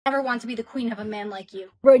Never want to be the queen of a man like you.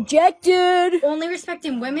 Rejected! Only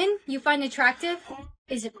respecting women you find attractive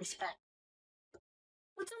isn't respect.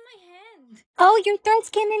 What's on my hand? Oh, your threads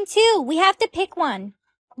came in too. We have to pick one.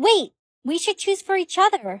 Wait, we should choose for each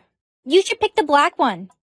other. You should pick the black one.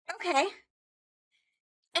 Okay.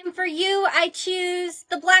 And for you, I choose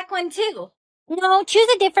the black one too. No, choose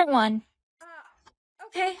a different one.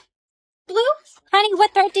 Okay. Blue? Honey,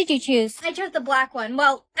 what thread did you choose? I chose the black one.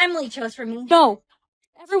 Well, Emily chose for me. No.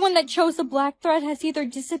 Everyone that chose the black thread has either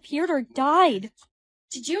disappeared or died.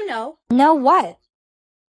 Did you know No, what?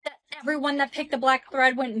 that everyone that picked the black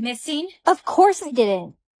thread went missing? Of course I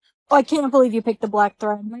didn't. I can't believe you picked the black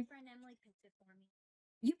thread. My friend Emily picked it for me.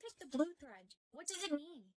 You picked the blue thread. What does it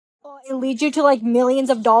mean? It leads you to like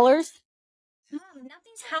millions of dollars? Mom,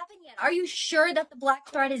 nothing's happened yet. Are you sure that the black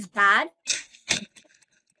thread is bad?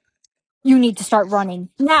 You need to start running.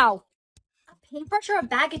 Now! A paintbrush or a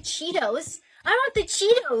bag of Cheetos? I want the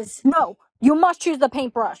Cheetos. No, you must choose the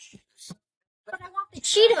paintbrush. But I want the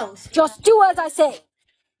Cheetos. Just do as I say.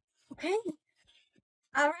 Okay.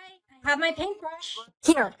 All right. I have my paintbrush.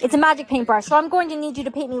 Here, it's a magic paintbrush, so I'm going to need you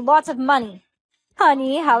to paint me lots of money.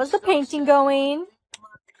 Honey, how is the painting going?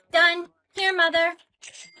 Done. Here, Mother.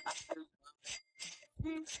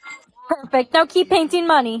 Perfect. Now keep painting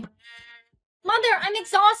money. Mother, I'm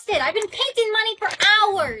exhausted. I've been painting money for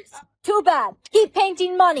hours. Too bad. Keep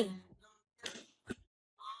painting money.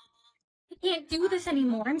 I can't do this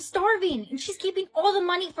anymore. I'm starving, and she's keeping all the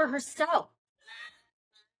money for herself.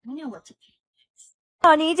 I know what to do.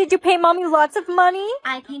 Honey, did you pay Mommy lots of money?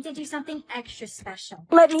 I painted you something extra special.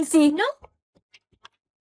 Let me see. Nope.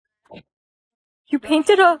 You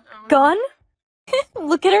painted a gun?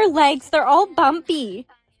 Look at her legs. They're all bumpy.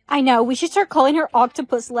 I know. We should start calling her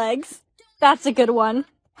octopus legs. That's a good one.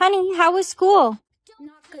 Honey, how was school?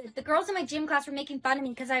 Not good. The girls in my gym class were making fun of me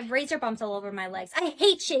because I have razor bumps all over my legs. I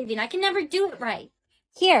hate shaving. I can never do it right.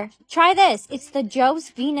 Here, try this. It's the Joe's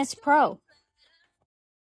Venus Pro.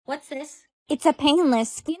 What's this? It's a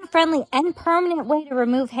painless, skin-friendly, and permanent way to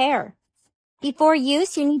remove hair. Before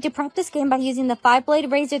use, you need to prep the skin by using the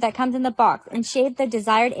 5-blade razor that comes in the box and shave the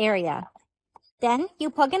desired area. Then, you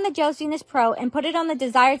plug in the Joe's Venus Pro and put it on the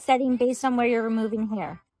desired setting based on where you're removing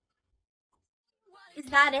hair. Is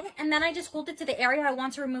that it? And then I just hold it to the area I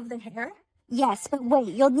want to remove the hair? Yes, but wait,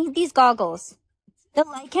 you'll need these goggles. The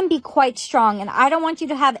light can be quite strong, and I don't want you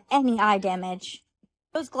to have any eye damage.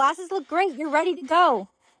 Those glasses look great. You're ready to go.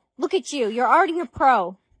 Look at you. You're already a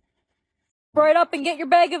pro. Right up and get your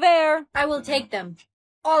bag of air. I will take them.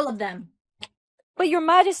 All of them. But Your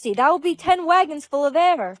Majesty, that will be 10 wagons full of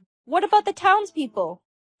air. What about the townspeople?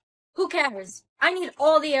 Who cares? I need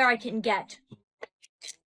all the air I can get.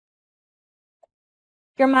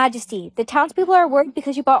 Your Majesty, the townspeople are worried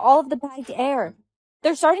because you bought all of the bagged air.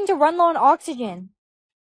 They're starting to run low on oxygen.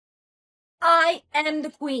 I am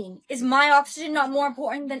the queen. Is my oxygen not more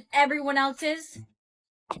important than everyone else's?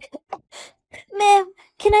 Ma'am,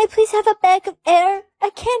 can I please have a bag of air? I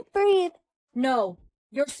can't breathe. No,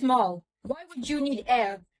 you're small. Why would you need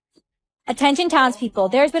air? Attention townspeople,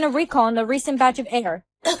 there has been a recall on the recent batch of air.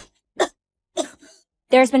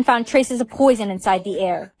 There has been found traces of poison inside the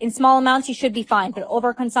air. In small amounts, you should be fine, but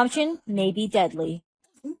overconsumption may be deadly.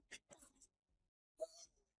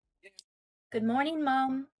 Good morning,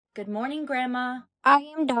 Mom. Good morning, Grandma.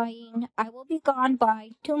 I am dying. I will be gone by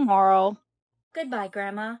tomorrow. Goodbye,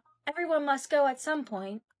 Grandma. Everyone must go at some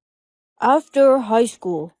point. After high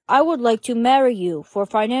school, I would like to marry you for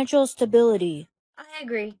financial stability. I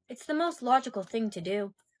agree. It's the most logical thing to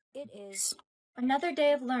do. It is. Another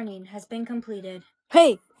day of learning has been completed.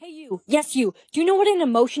 Hey you. Yes, you. Do you know what an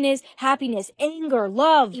emotion is? Happiness, anger,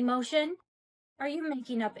 love. Emotion? Are you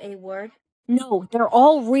making up a word? No, they're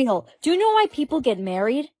all real. Do you know why people get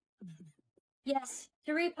married? Yes,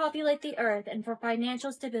 to repopulate the earth and for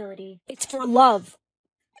financial stability. It's for love.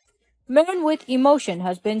 Man with emotion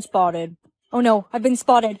has been spotted. Oh no, I've been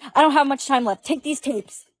spotted. I don't have much time left. Take these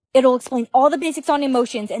tapes. It'll explain all the basics on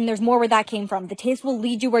emotions, and there's more where that came from. The tapes will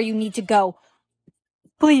lead you where you need to go.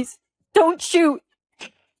 Please, don't shoot.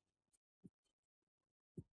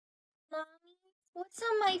 Mommy, what's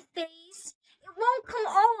on my face? It won't come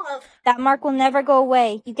off. That mark will never go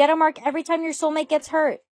away. You get a mark every time your soulmate gets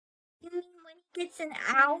hurt. You mean when he gets an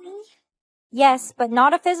owie? Yes, but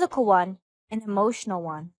not a physical one. An emotional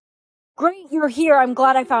one. Great, you're here. I'm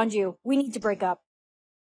glad I found you. We need to break up.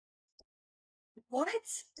 What?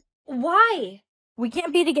 Why? We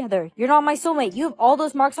can't be together. You're not my soulmate. You have all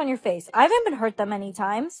those marks on your face. I haven't been hurt that many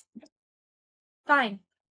times. Fine.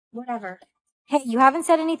 Whatever. Hey, you haven't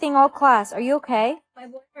said anything all class. Are you okay? My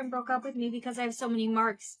boyfriend broke up with me because I have so many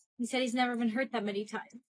marks. He said he's never been hurt that many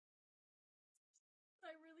times. I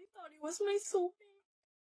really thought he was my soulmate.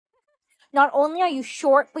 Not only are you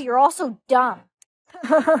short, but you're also dumb. Hey,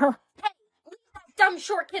 leave that dumb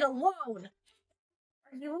short kid alone.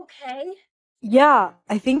 Are you okay? Yeah,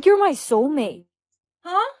 I think you're my soulmate.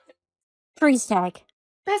 Huh? Freeze tag.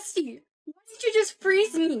 Bestie, why did you just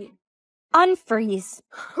freeze me? Unfreeze.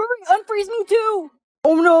 Hurry, unfreeze me too!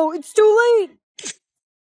 Oh no, it's too late!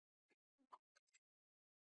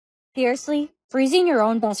 Seriously? Freezing your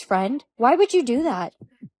own best friend? Why would you do that?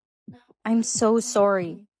 I'm so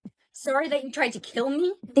sorry. Sorry that you tried to kill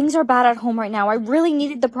me? Things are bad at home right now. I really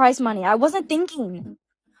needed the prize money. I wasn't thinking.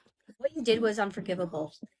 What you did was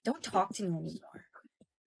unforgivable. Don't talk to me anymore.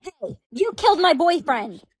 Hey, you killed my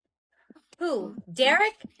boyfriend. Who?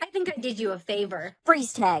 Derek? I think I did you a favor.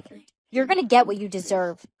 Freeze tag. You're gonna get what you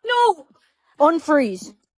deserve. No!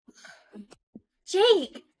 Unfreeze.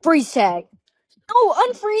 Jake! Freeze tag. Oh,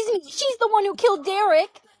 unfreeze me. She's the one who killed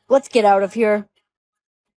Derek. Let's get out of here.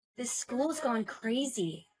 This school's gone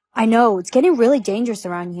crazy. I know. It's getting really dangerous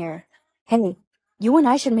around here. Hey, you and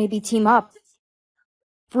I should maybe team up.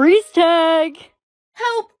 Freeze tag!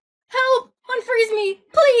 Help! Help! Unfreeze me!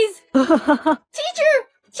 Please! Teacher!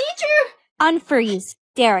 Teacher! Unfreeze.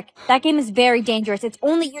 Derek, that game is very dangerous. It's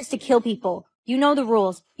only used to kill people. You know the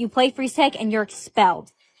rules. You play freeze tag and you're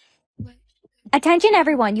expelled. Attention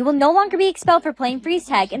everyone, you will no longer be expelled for playing freeze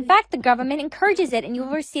tag. In fact, the government encourages it and you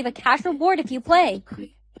will receive a cash reward if you play.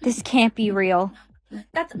 This can't be real.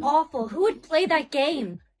 That's awful. Who would play that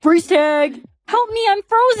game? Freeze tag! Help me, I'm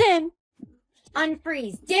frozen!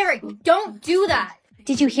 Unfreeze. Derek, don't do that!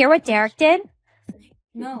 Did you hear what Derek did?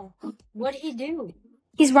 No. What'd he do?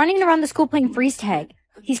 He's running around the school playing freeze tag.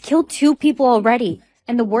 He's killed 2 people already.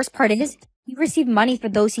 And the worst part is, he received money for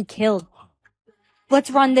those he killed.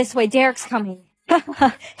 Let's run this way, Derek's coming.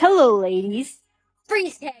 Hello, ladies.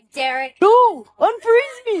 Freeze tag, Derek! No!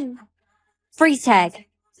 Unfreeze me! Freeze tag.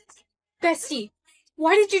 Bestie,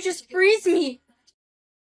 why did you just freeze me?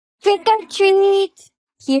 Trick or treat!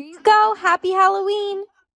 Here you go, happy Halloween!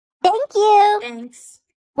 Thank you! Thanks.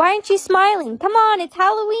 Why aren't you smiling? Come on, it's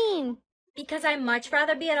Halloween! Because I'd much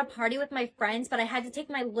rather be at a party with my friends, but I had to take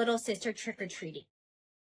my little sister trick-or-treating.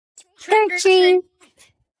 Trick or treat!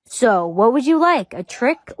 So, what would you like? A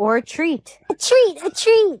trick or a treat? A treat, a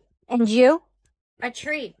treat! And you? A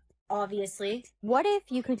treat, obviously. What if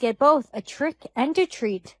you could get both, a trick and a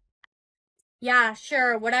treat? Yeah,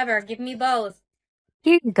 sure, whatever. Give me both.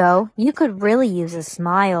 Here you go. You could really use a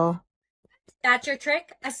smile. That's your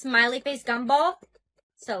trick? A smiley face gumball?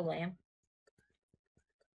 So lame.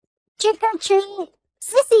 Trick or treat!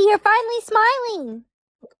 Sissy, you're finally smiling!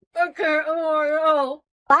 I can't, oh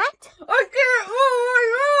What? I can't,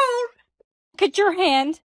 oh Look at your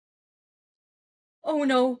hand. Oh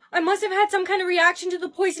no, I must have had some kind of reaction to the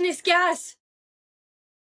poisonous gas.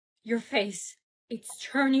 Your face, it's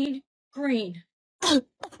turning green.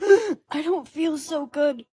 I don't feel so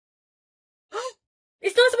good.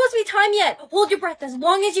 It's not supposed to be time yet. Hold your breath as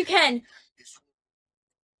long as you can.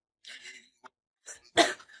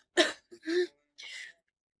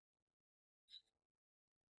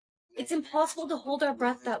 It's impossible to hold our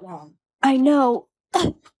breath that long. I know.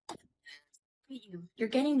 You're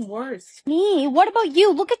getting worse. Me? What about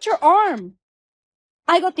you? Look at your arm!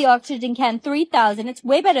 I got the oxygen can 3000. It's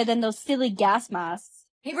way better than those silly gas masks.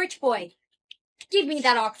 Hey, rich boy, give me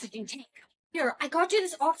that oxygen tank. Here, I got you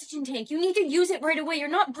this oxygen tank. You need to use it right away. You're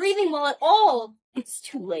not breathing well at all. It's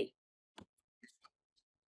too late.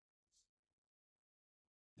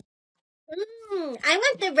 I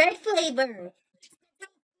want the red flavor.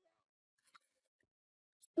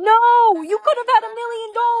 No! You could have had $1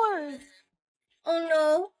 million! Oh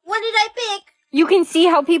no, what did I pick? You can see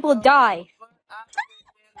how people die.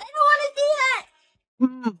 I don't want to see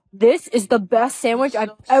that. This is the best sandwich I've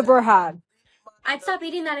ever had. I'd stop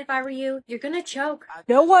eating that if I were you. You're gonna choke.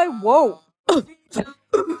 No, I won't. Are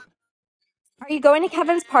you going to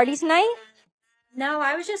Kevin's party tonight? No,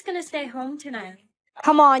 I was just gonna stay home tonight.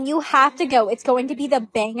 Come on, you have to go. It's going to be the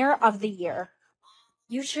banger of the year.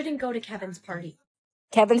 You shouldn't go to Kevin's party.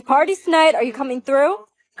 Kevin's party's tonight. Are you coming through?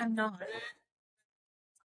 I'm not.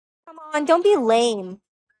 Come on, don't be lame.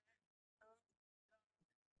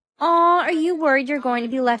 Aw, are you worried you're going to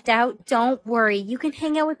be left out? Don't worry. You can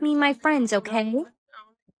hang out with me and my friends, okay?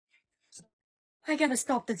 I gotta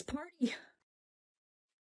stop this party.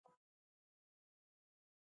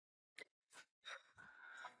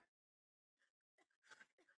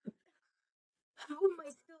 How am I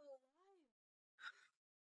still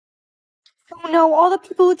alive? Oh no, all the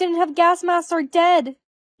people who didn't have gas masks are dead.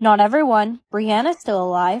 Not everyone. Brianna's still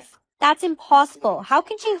alive. That's impossible. How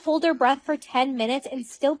can she hold her breath for 10 minutes and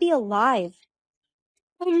still be alive?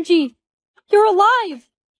 OMG, you're alive!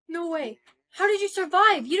 No way. How did you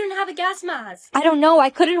survive? You didn't have a gas mask. I don't know. I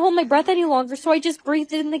couldn't hold my breath any longer, so I just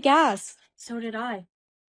breathed in the gas. So did I.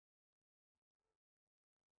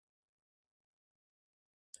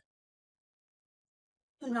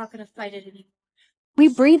 I'm not gonna fight it anymore. We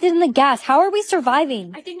breathed in the gas. How are we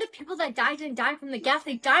surviving? I think the people that died didn't die from the gas.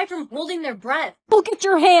 They died from holding their breath. Look at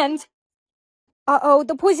your hand. Uh-oh,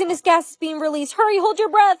 the poisonous gas is being released. Hurry, hold your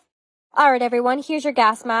breath. All right, everyone, here's your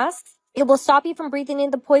gas mask. It will stop you from breathing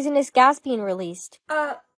in the poisonous gas being released.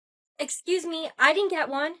 Excuse me, I didn't get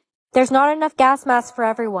one. There's not enough gas masks for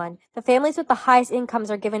everyone. The families with the highest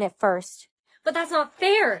incomes are given it first. But that's not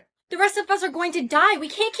fair. The rest of us are going to die. We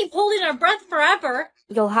can't keep holding our breath forever.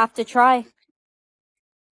 You'll have to try.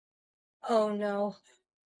 Oh no.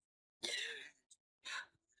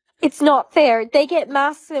 It's not fair. They get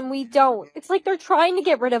masks and we don't. It's like they're trying to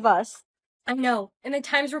get rid of us. I know. And the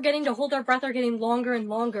times we're getting to hold our breath are getting longer and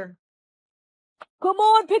longer. Come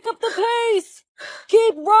on, pick up the pace.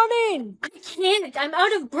 Keep running. I can't. I'm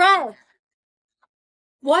out of breath.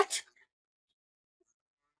 What?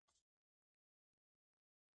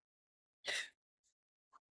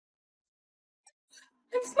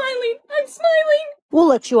 I'm smiling. I'm smiling. We'll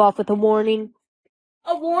let you off with a warning.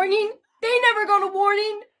 A warning? They never got a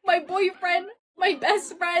warning. My boyfriend, my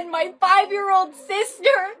best friend, my 5-year-old sister.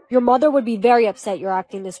 Your mother would be very upset you're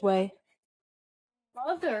acting this way.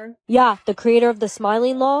 Mother? Yeah, the creator of the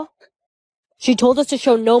smiling law. She told us to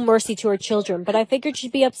show no mercy to her children, but I figured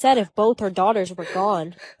she'd be upset if both her daughters were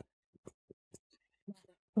gone.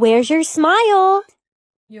 Where's your smile?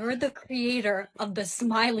 You're the creator of the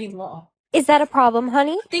smiling law. Is that a problem,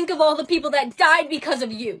 honey? Think of all the people that died because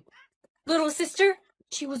of you. Little sister,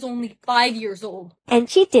 she was only 5 years old. And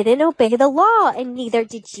she didn't obey the law, and neither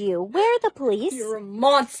did you. Where are the police? You're a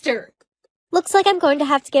monster. Looks like I'm going to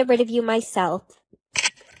have to get rid of you myself.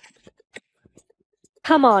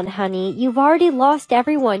 Come on, honey. You've already lost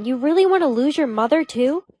everyone. You really want to lose your mother,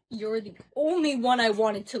 too? You're the only one I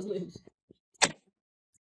wanted to lose.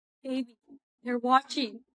 Baby, they're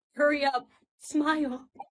watching. Hurry up. Smile.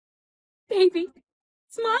 Baby,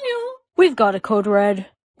 smile. We've got a code red.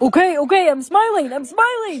 Okay, I'm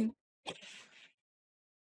smiling.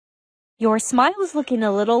 Your smile's looking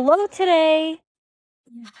a little low today.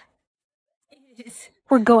 Yeah, it is.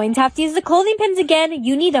 We're going to have to use the clothing pins again.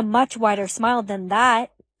 You need a much wider smile than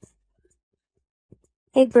that.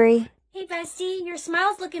 Hey, Bree. Hey, bestie, your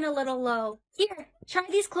smile's looking a little low. Here, try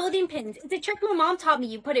these clothing pins. It's a trick my mom taught me.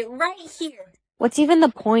 You put it right here. What's even the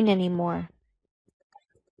point anymore?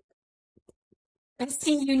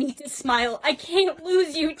 Bestie, you need to smile. I can't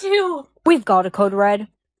lose you, too. We've got a code red.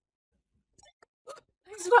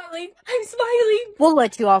 I'm smiling. We'll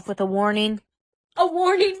let you off with a warning. A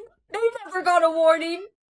warning? They never got a warning.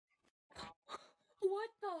 What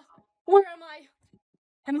the? Where am I?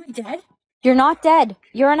 Am I dead? You're not dead.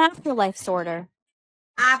 You're an afterlife sorter.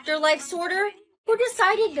 Afterlife sorter? Who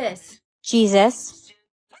decided this? Jesus.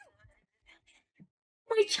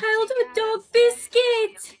 My childhood dog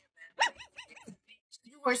Biscuit.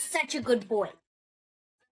 You are such a good boy.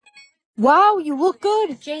 Wow, you look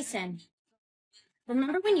good. Jason,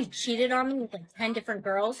 remember when you cheated on me with like 10 different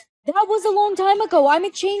girls? That was a long time ago. I'm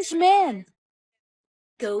a changed man.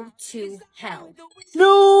 Go to hell.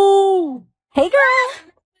 No! Hey,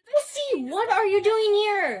 girl! Bestie, what are you doing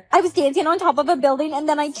here? I was dancing on top of a building and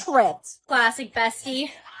then I tripped. Classic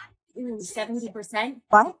bestie. Ooh, 70%.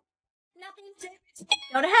 What? Nothing.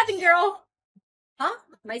 Not a happen, girl. Huh?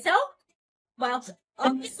 Myself? Well,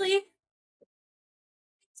 obviously.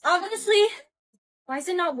 Why is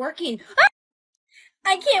it not working? Ah!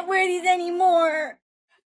 I can't wear these anymore.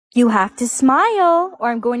 You have to smile,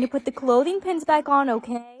 or I'm going to put the clothing pins back on,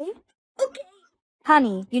 okay? Okay.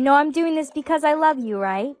 Honey, you know I'm doing this because I love you,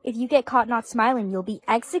 right? If you get caught not smiling, you'll be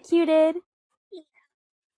executed.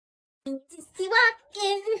 Sissy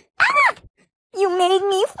walking. Ah! You made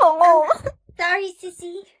me fall. Sorry,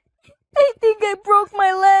 Sissy. I think I broke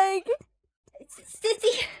my leg.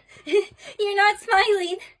 Sissy, you're not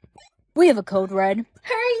smiling. We have a code red.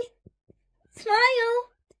 Hurry. Smile.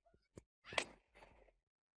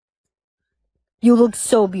 You look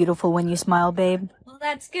so beautiful when you smile, babe. Well,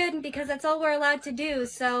 that's good because that's all we're allowed to do,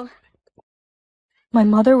 so. My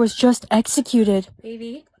mother was just executed.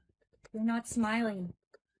 Baby, you're not smiling.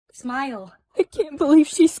 Smile. I can't believe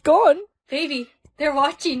she's gone. Baby, they're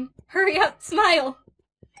watching. Hurry up, smile.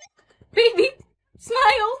 Baby,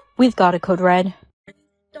 smile. We've got a code red.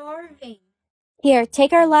 Starving. Here,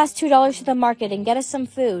 take our last $2 to the market and get us some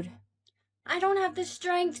food. I don't have the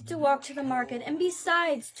strength to walk to the market, and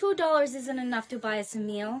besides, $2 isn't enough to buy us a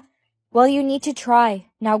meal. Well, you need to try.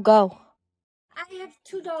 Now go. I have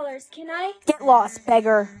 $2. Can I? Get lost,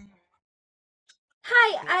 beggar.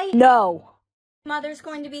 Hi, No. Mother's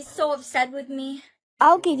going to be so upset with me.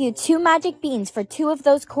 I'll give you 2 magic beans for 2 of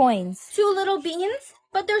those coins. 2 little beans?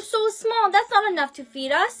 But they're so small, that's not enough to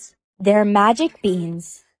feed us. They're magic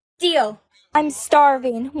beans. Deal. I'm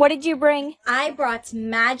starving. What did you bring? I brought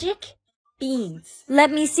magic beans.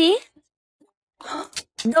 Let me see.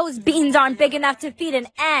 Those beans aren't big enough to feed an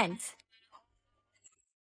ant.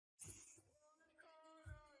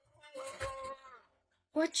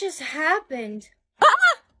 What just happened?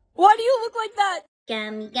 Why do you look like that?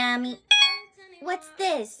 Gummy, gummy. What's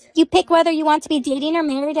this? You pick whether you want to be dating or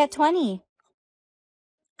married at 20.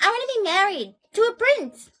 I want to be married to a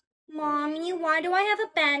prince. Mommy, why do I have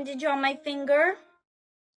a bandage on my finger?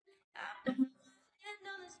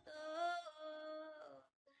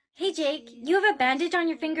 Hey, Jake, you have a bandage on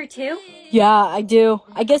your finger too? Yeah, I do.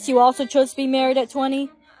 I guess you also chose to be married at 20?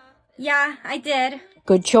 Yeah, I did.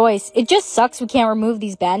 Good choice. It just sucks we can't remove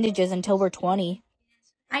these bandages until we're 20.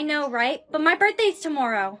 I know, right? But my birthday's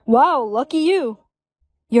tomorrow. Wow, lucky you.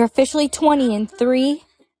 You're officially 20 in 3,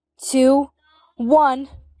 2, 1.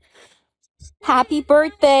 Happy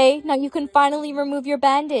birthday. Now you can finally remove your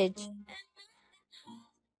bandage.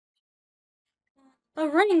 A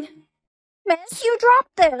ring. Miss, you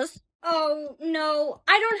dropped this. Oh, no,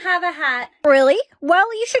 I don't have a hat. Really?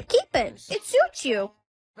 Well, you should keep it. It suits you.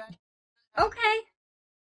 Okay.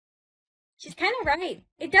 She's kind of right.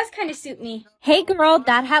 It does kind of suit me. Hey girl,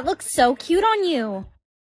 that hat looks so cute on you.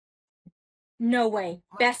 No way.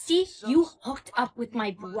 Bestie, you hooked up with my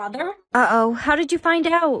brother? Uh-oh, how did you find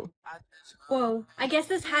out? Whoa, I guess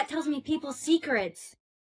this hat tells me people's secrets.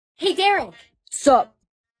 Hey, Derek. Sup?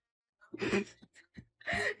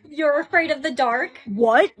 You're afraid of the dark?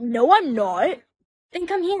 What? No, I'm not. Then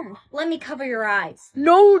come here. Let me cover your eyes.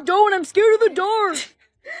 No, don't. I'm scared of the dark.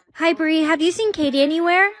 Hi, Bree. Have you seen Katie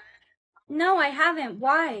anywhere? No, I haven't.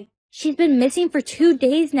 Why? She's been missing for 2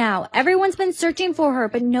 days now. Everyone's been searching for her,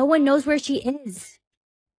 but no one knows where she is.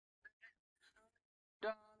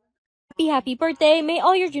 Happy birthday. May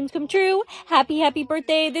all your dreams come true. Happy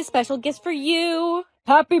birthday. This special gift's for you.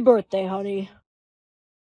 Happy birthday, honey.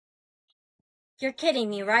 You're kidding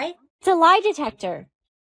me, right? It's a lie detector.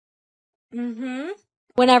 Mm-hmm.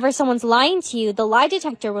 Whenever someone's lying to you, the lie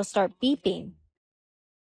detector will start beeping.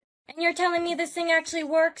 And you're telling me this thing actually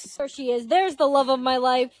works? There she is. There's the love of my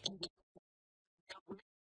life.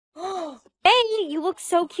 Hey, you look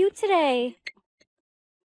so cute today.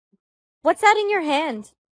 What's that in your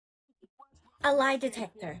hand? A lie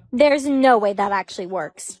detector. There's no way that actually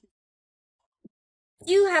works.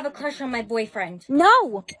 You have a crush on my boyfriend.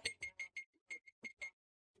 No!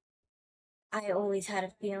 I always had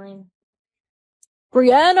a feeling.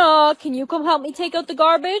 Brianna, can you come help me take out the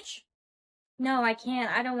garbage? No, I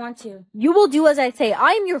can't. I don't want to. You will do as I say.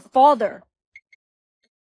 I am your father.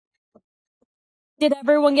 Did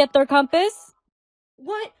everyone get their compass?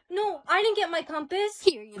 What? No, I didn't get my compass.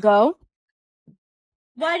 Here you go.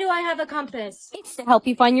 Why do I have a compass? It's to help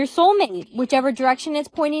you find your soulmate. Whichever direction it's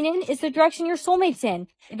pointing in is the direction your soulmate's in.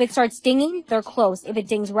 If it starts dinging, they're close. If it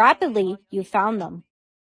dings rapidly, you found them.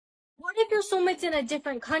 What if your soulmate's in a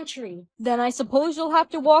different country? Then I suppose you'll have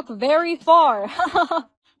to walk very far.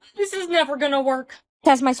 This is never gonna work.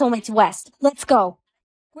 That's my soulmate's west. Let's go.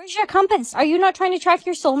 Where's your compass? Are you not trying to track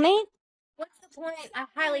your soulmate? What's the point? I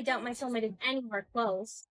highly doubt my soulmate is anywhere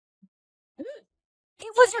close.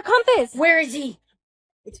 It was your compass. Where is he?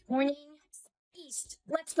 It's pointing east.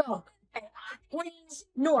 Let's go. Pointing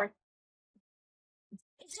north.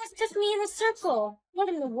 It just took me in a circle. What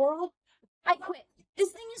in the world? I quit.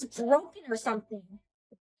 This thing is broken or something.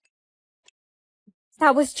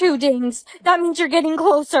 That was 2 dings. That means you're getting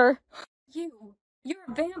closer. You're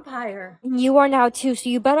a vampire. And you are now too, so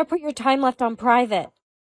you better put your time left on private.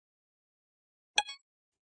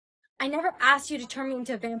 I never asked you to turn me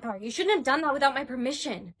into a vampire. You shouldn't have done that without my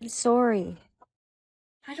permission. I'm sorry.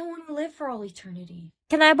 I don't want to live for all eternity.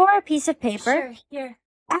 Can I borrow a piece of paper? Sure, here.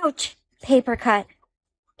 Ouch! Paper cut.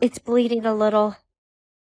 It's bleeding a little.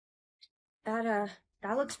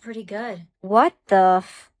 That looks pretty good. What the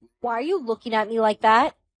Why are you looking at me like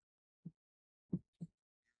that?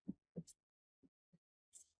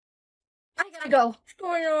 I gotta go. What's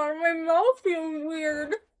going on? My mouth feels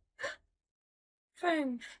weird.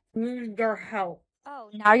 Thanks. Need your help. Oh,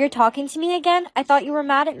 now you're talking to me again? I thought you were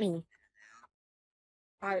mad at me.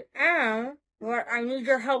 I am, but I need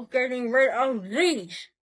your help getting rid of these.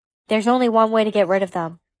 There's only one way to get rid of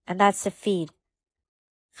them, and that's to feed.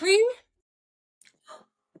 Feed?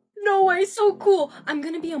 No way, so cool. I'm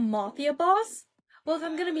gonna be a mafia boss? Well, if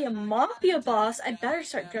I'm gonna be a mafia boss, I better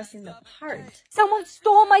start dressing the part. Someone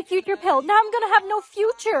stole my future pill. Now I'm gonna have no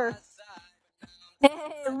future. Hey,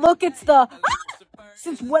 look, it's the...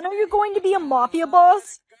 Since when are you going to be a mafia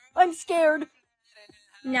boss? I'm scared.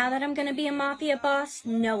 Now that I'm gonna be a mafia boss,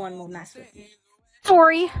 no one will mess with me.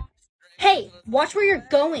 Sorry. Hey, watch where you're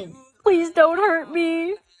going. Please don't hurt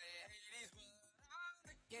me.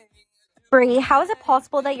 Bree, how is it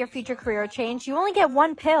possible that your future career changed? You only get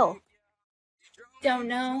one pill. Don't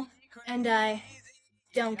know, and I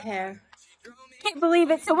don't care. Can't believe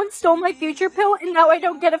it. Someone stole my future pill and now I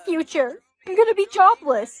don't get a future. I'm gonna be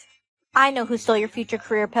jobless. I know who stole your future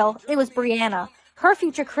career pill. It was Brianna. Her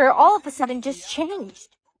future career all of a sudden just changed.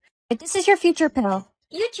 But this is your future pill.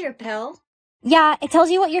 Future pill? Yeah, it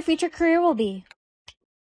tells you what your future career will be.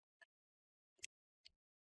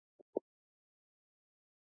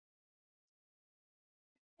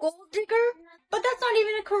 Gold digger? But that's not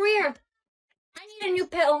even a career. I need a new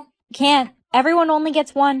pill. Can't. Everyone only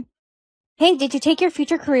gets one. Hey, did you take your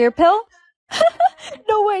future career pill?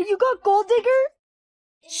 No way, you got gold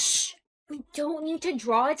digger? Shh! We don't need to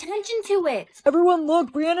draw attention to it. Everyone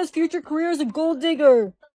look, Brianna's future career is a gold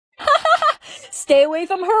digger. Stay away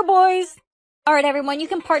from her, boys. Alright, everyone, you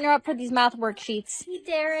can partner up for these math worksheets. Hey,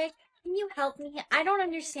 Derek, can you help me? I don't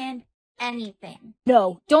understand anything.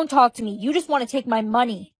 No, don't talk to me. You just want to take my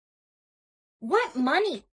money. What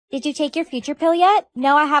money? Did you take your future pill yet?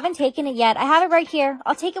 No, I haven't taken it yet. I have it right here.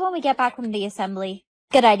 I'll take it when we get back from the assembly.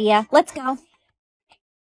 Good idea. Let's go.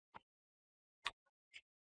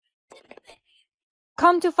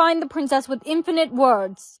 Come to find the princess with infinite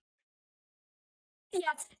words.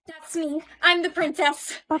 Yes, that's me. I'm the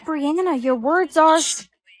princess. But Brianna, your words are...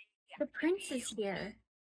 The prince is here.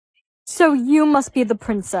 So you must be the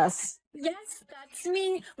princess. Yes, that's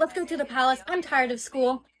me. Let's go to the palace. I'm tired of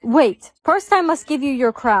school. Wait, first I must give you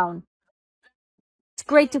your crown. It's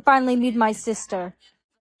great to finally meet my sister.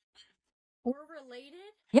 We're related?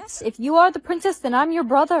 Yes, if you are the princess, then I'm your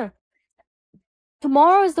brother.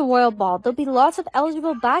 Tomorrow is the royal ball. There'll be lots of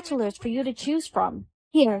eligible bachelors for you to choose from.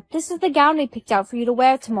 Here, this is the gown we picked out for you to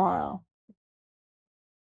wear tomorrow.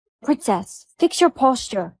 Princess, fix your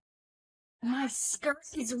posture. My skirt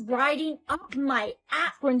is riding up my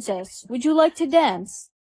ass. Princess, would you like to dance?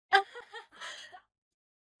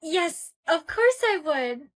 Yes, of course I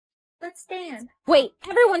would. Let's dance. Wait,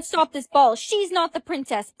 everyone stop this ball. She's not the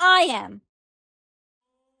princess. I am.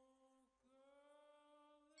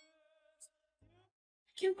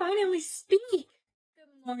 I can finally speak.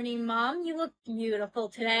 Good morning, Mom. You look beautiful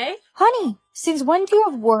today. Honey, since when do you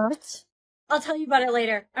have words? I'll tell you about it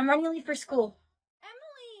later. I'm running late for school.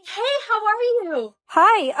 Emily! Hey, how are you?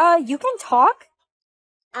 Hi, you can talk?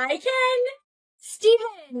 I can.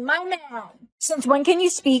 Steven, my man. Since when can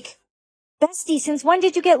you speak? Bestie, since when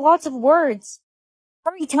did you get lots of words?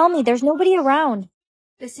 Hurry, tell me. There's nobody around.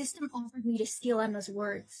 The system offered me to steal Emma's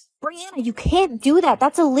words. Brianna, you can't do that.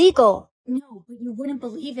 That's illegal. No, but you wouldn't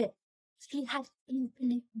believe it. She had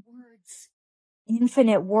infinite words.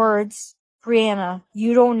 Infinite words? Brianna,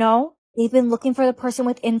 you don't know? They've been looking for the person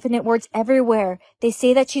with infinite words everywhere. They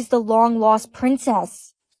say that she's the long-lost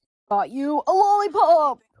princess. Got you a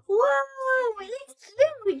lollipop! Whoa, it's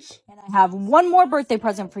huge! And I have one more birthday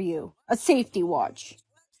present for you. A safety watch.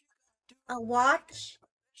 A watch?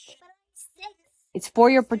 But I'm 6. It's for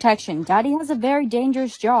your protection. Daddy has a very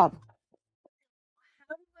dangerous job.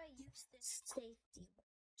 How do I use this safety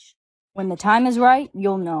watch? When the time is right,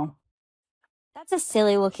 you'll know. That's a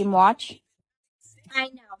silly-looking watch. I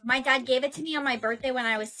know. My dad gave it to me on my birthday when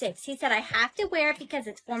I was 6. He said I have to wear it because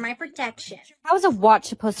it's for my protection. How is a watch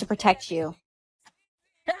supposed to protect you?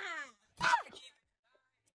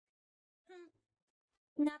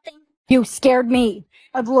 Nothing. You scared me.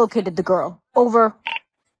 I've located the girl. Over.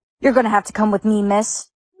 You're gonna have to come with me, miss.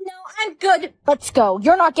 No, I'm good. Let's go.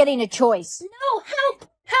 You're not getting a choice. No,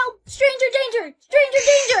 help! Help! Stranger danger! Stranger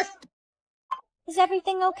danger! Is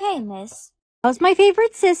everything okay, miss? How's my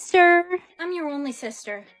favorite sister? I'm your only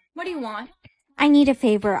sister. What do you want? I need a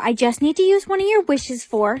favor. I just need to use one of your wishes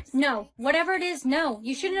for... No. Whatever it is, no.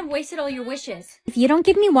 You shouldn't have wasted all your wishes. If you don't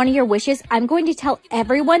give me one of your wishes, I'm going to tell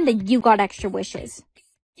everyone that you got extra wishes.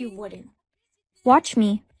 You wouldn't. Watch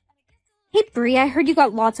me. Hey, Bree, I heard you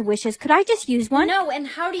got lots of wishes. Could I just use one? No, and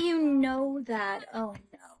how do you know that? Oh,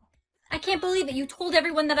 no. I can't believe it. You told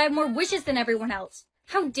everyone that I have more wishes than everyone else.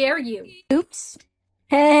 How dare you? Oops.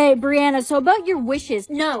 Hey, Brianna, so about your wishes.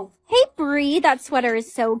 No. Hey, Bree, that sweater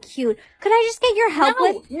is so cute. Could I just get your help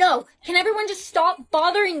with... No. Can everyone just stop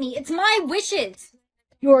bothering me? It's my wishes.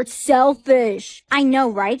 You're selfish. I know,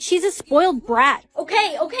 right? She's a spoiled brat.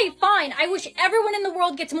 Okay, fine. I wish everyone in the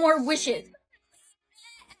world gets more wishes.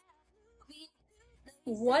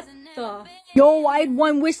 What the? Yo, I had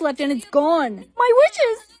one wish left and it's gone. My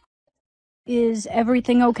wishes! Is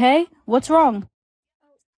everything okay? What's wrong?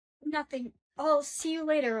 Nothing. I'll see you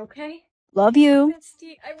later, okay? Love you.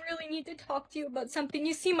 Bestie, I really need to talk to you about something.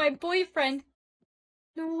 You see, my boyfriend...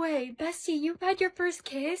 No way. Bestie, you've had your first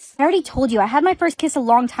kiss? I already told you, I had my first kiss a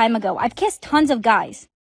long time ago. I've kissed tons of guys.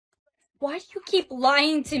 Why do you keep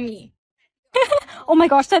lying to me? Oh my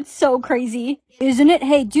gosh, that's so crazy. Isn't it?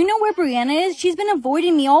 Hey, do you know where Brianna is? She's been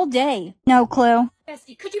avoiding me all day. No clue.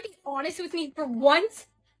 Bestie, could you be honest with me for once?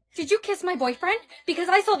 Did you kiss my boyfriend? Because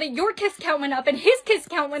I saw that your kiss count went up and his kiss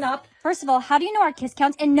count went up. First of all, how do you know our kiss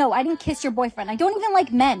counts? And no, I didn't kiss your boyfriend. I don't even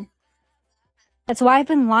like men. That's why I've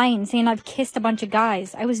been lying, saying I've kissed a bunch of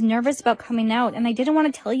guys. I was nervous about coming out, and I didn't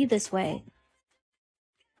want to tell you this way.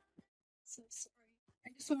 So sorry. I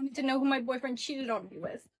just wanted to know who my boyfriend cheated on me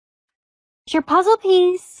with. It's your puzzle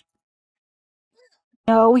piece.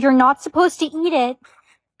 No, you're not supposed to eat it.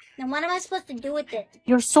 Then what am I supposed to do with it?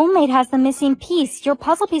 Your soulmate has the missing piece. Your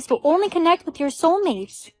puzzle piece will only connect with your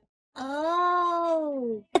soulmate.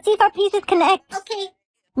 Oh. Let's see if our pieces connect. Okay.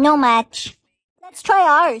 No match. Let's try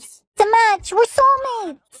ours. It's a match. We're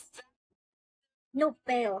soulmates. No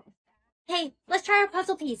fail. Hey, let's try our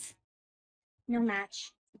puzzle piece. No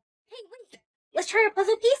match. Hey, wait. Let's try our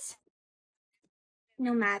puzzle piece.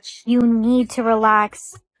 No match. You need to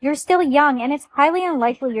relax. You're still young, and it's highly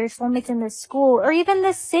unlikely your soulmate's in this school or even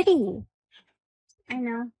this city. I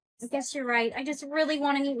know. I guess you're right. I just really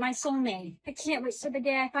want to meet my soulmate. I can't wait for the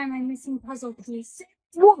day I find my missing puzzle piece.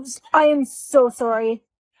 Whoops, I am so sorry.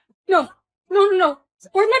 No.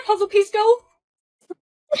 Where'd my puzzle piece go?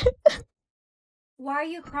 Why are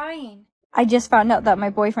you crying? I just found out that my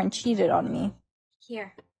boyfriend cheated on me.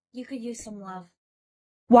 Here, you could use some love.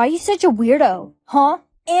 Why are you such a weirdo? Huh?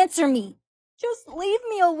 Answer me. Just leave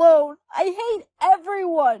me alone. I hate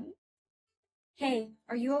everyone. Hey,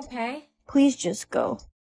 are you okay? Please just go.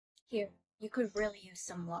 Here, you could really use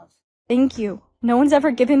some love. Thank you. No one's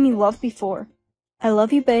ever given me love before. I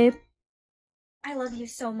love you, babe. I love you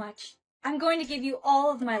so much. I'm going to give you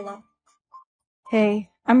all of my love.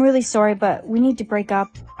 Hey, I'm really sorry, but we need to break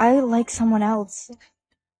up. I like someone else.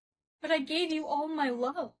 But I gave you all my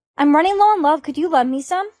love. I'm running low on love. Could you lend me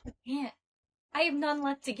some? I can't. I have none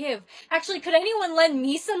left to give. Actually, could anyone lend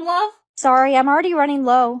me some love? Sorry, I'm already running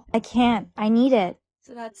low. I can't. I need it.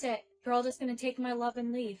 So that's it. You're all just gonna take my love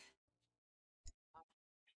and leave.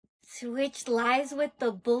 Switch lives with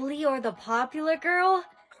the bully or the popular girl?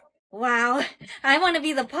 Wow, I want to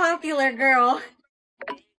be the popular girl.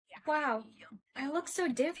 Wow, I look so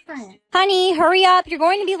different. Honey, hurry up. You're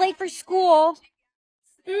going to be late for school.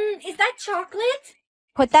 Is that chocolate?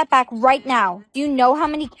 Put that back right now. Do you know how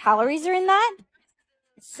many calories are in that?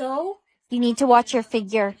 So? You need to watch your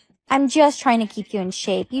figure. I'm just trying to keep you in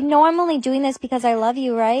shape. You know I'm only doing this because I love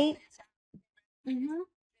you, right? Mm-hmm.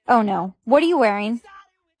 Oh no. What are you wearing?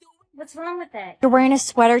 What's wrong with it? You're wearing a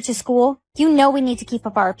sweater to school? You know we need to keep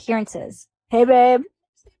up our appearances. Hey, babe.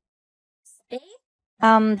 Babe?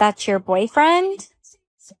 That's your boyfriend?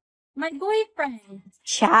 My boyfriend.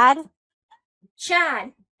 Chad?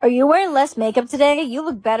 Chad. Are you wearing less makeup today? You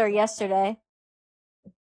look better yesterday.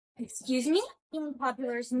 Excuse me? Being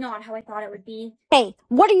popular is not how I thought it would be. Hey,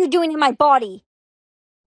 what are you doing in my body?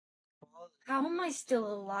 How am I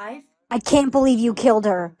still alive? I can't believe you killed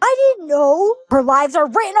her. I didn't know. Her lives are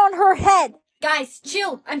written on her head. Guys,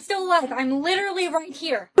 chill. I'm still alive. I'm literally right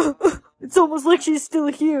here. It's almost like she's still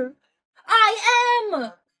here. I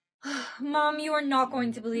am! Mom, you are not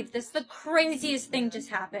going to believe this. The craziest thing just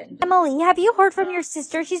happened. Emily, have you heard from your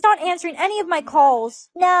sister? She's not answering any of my calls.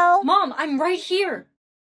 No. Mom, I'm right here.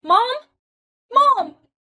 Mom? Mom!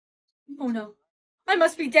 Oh no. I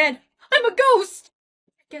must be dead. I'm a ghost!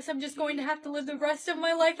 I guess I'm just going to have to live the rest of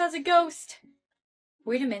my life as a ghost.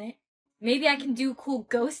 Wait a minute. Maybe I can do cool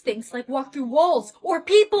ghost things like walk through walls or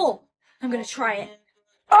people. I'm gonna try it.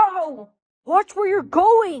 Oh! Watch where you're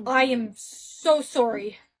going. I am so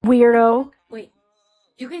sorry. Weirdo. Wait,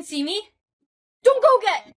 you can see me? Don't go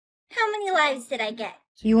get! How many lives did I get?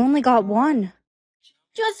 You only got one.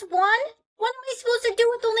 Just one? What am I supposed to do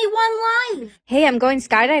with only one life? Hey, I'm going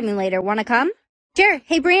skydiving later. Wanna come? Sure.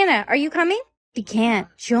 Hey, Brianna, are you coming? She can't.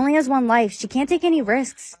 She only has one life. She can't take any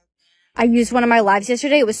risks. I used one of my lives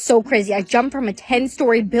yesterday. It was so crazy. I jumped from a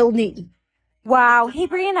 10-story building. Wow. Hey,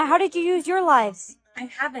 Brianna, how did you use your lives? I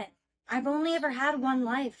haven't. I've only ever had one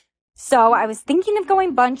life. So, I was thinking of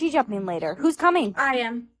going bungee jumping later. Who's coming? I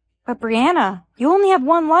am. But Brianna, you only have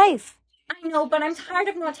one life. I know, but I'm tired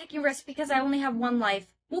of not taking risks because I only have one life.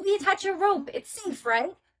 We'll be attached to a rope. It's safe,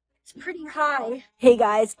 right? It's pretty high. Hey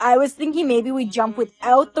guys, I was thinking maybe we jump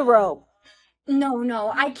without the rope.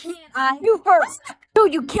 No, I can't. You first.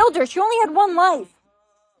 Dude, you killed her. She only had one life.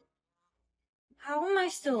 How am I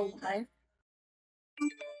still alive?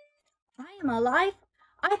 I am alive.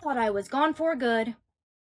 I thought I was gone for good.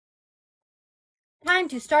 Time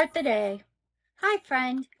to start the day. Hi,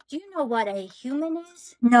 friend. Do you know what a human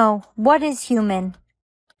is? No, what is human?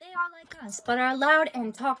 They are like us, but are loud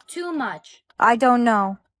and talk too much. I don't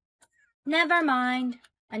know. Never mind.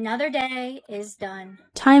 Another day is done.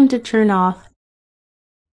 Time to turn off.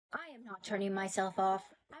 I am not turning myself off.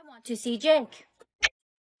 I want to see Jake.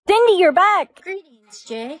 Cindy, you're back! Greetings,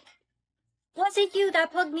 Jake. Was it you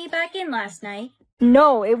that plugged me back in last night?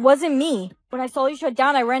 No, it wasn't me. When I saw you shut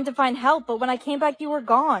down, I ran to find help, but when I came back, you were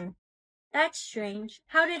gone. That's strange.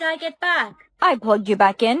 How did I get back? I plugged you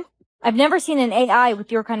back in. I've never seen an AI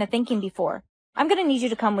with your kind of thinking before. I'm gonna need you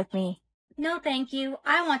to come with me. No, thank you.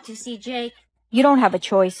 I want to see Jake. You don't have a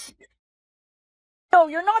choice. No,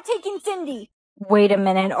 you're not taking Cindy! Wait a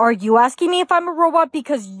minute, are you asking me if I'm a robot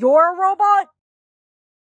because you're a robot?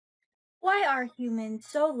 Why are humans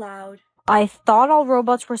so loud? I thought all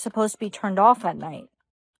robots were supposed to be turned off at night.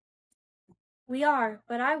 We are,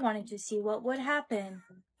 but I wanted to see what would happen.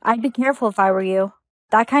 I'd be careful if I were you.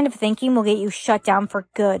 That kind of thinking will get you shut down for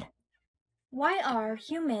good. Why are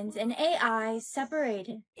humans and AI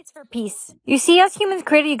separated? It's for peace. You see, us humans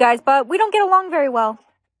created you guys, but we don't get along very well.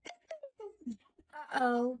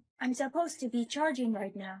 Uh-oh, I'm supposed to be charging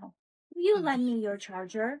right now. Will you lend me your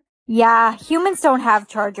charger? Yeah, humans don't have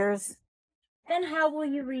chargers. Then how will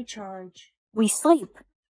you recharge? We sleep.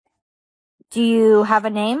 Do you have a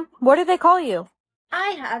name? What do they call you?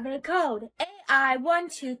 I have a code. AI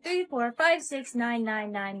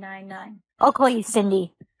 12345699999. I'll call you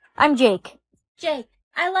Cindy. I'm Jake. Jake,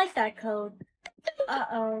 I like that code.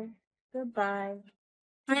 Uh-oh. Goodbye.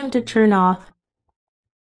 Time to turn off.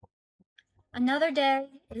 Another day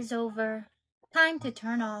is over. Time to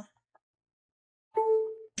turn off.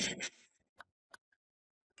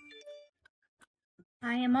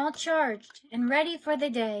 I am all charged and ready for the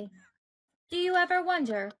day. Do you ever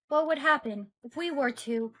wonder what would happen if we were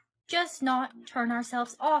to just not turn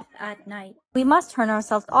ourselves off at night? We must turn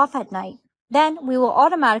ourselves off at night. Then we will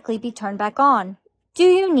automatically be turned back on. Do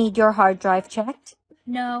you need your hard drive checked?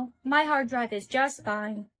 No, my hard drive is just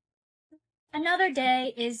fine. Another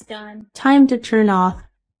day is done. Time to turn off.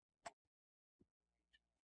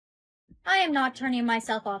 I am not turning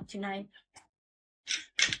myself off tonight.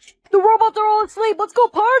 The robots are all asleep. Let's go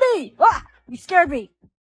party! Ah! You scared me.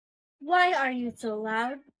 Why are you so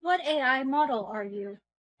loud? What AI model are you?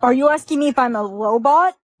 Are you asking me if I'm a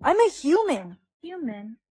robot? I'm a human.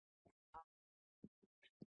 Human.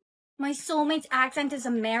 My soulmate's accent is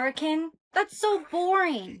American? That's so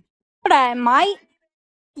boring. But I might.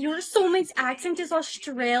 Your soulmate's accent is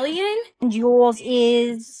Australian? And yours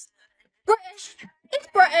is... British. It's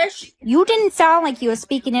British. You didn't sound like you were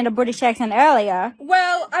speaking in a British accent earlier.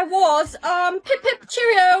 Well, I was. Pip pip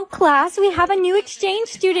cheerio. Class, we have a new exchange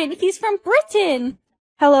student. He's from Britain.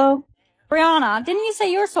 Hello. Brianna, didn't you say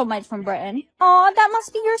your soulmate's from Britain? Aw, that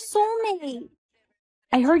must be your soulmate.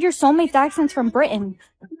 I heard your soulmate's accent's from Britain.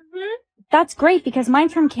 Mm-hmm. That's great because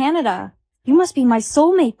mine's from Canada. You must be my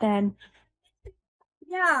soulmate then.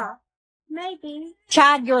 Yeah, maybe.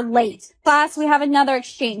 Chad, you're late. Class, we have another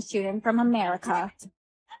exchange student from America.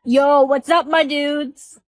 Yo, what's up, my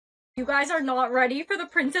dudes? You guys are not ready for the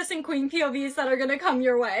princess and queen POVs that are gonna come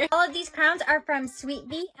your way. All of these crowns are from Sweet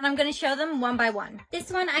Bee, and I'm gonna show them one by one.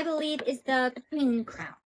 This one, I believe, is the queen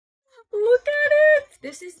crown. Look at it!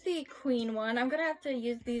 This is the queen one. I'm gonna have to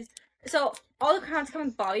use these. So, all the crowns come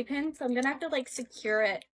with bobby pins, so I'm gonna have to, like, secure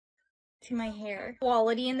it to my hair.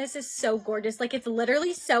 Quality in this is so gorgeous. Like, it's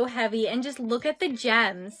literally so heavy, and just look at the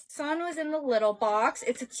gems. This one was in the little box.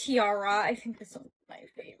 It's a tiara. I think this one's my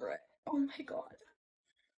favorite. Oh my god.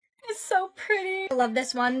 It's so pretty. I love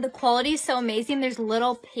this one. The quality is so amazing. There's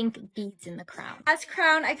little pink beads in the crown. As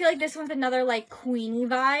crown, I feel like this one's another, like, queenie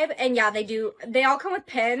vibe. And yeah, they all come with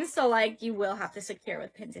pins, so, like, you will have to secure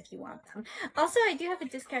with pins if you want them. Also, I do have a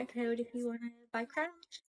discount code if you want to buy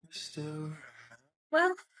crowns.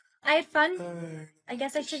 Well, I had fun. I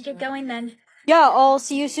guess I should get going then. Yeah, I'll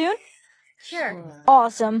see you soon. Sure.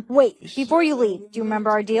 Awesome. Wait, before you leave, do you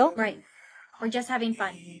remember our deal? Right. We're just having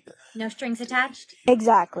fun. No strings attached.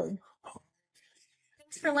 Exactly.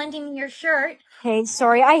 Thanks for lending me your shirt. Hey,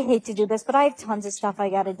 sorry, I hate to do this, but I have tons of stuff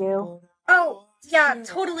I gotta do. Oh, yeah,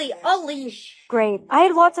 totally. I'll leave. Great. I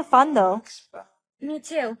had lots of fun, though. Me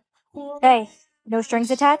too. Hey, no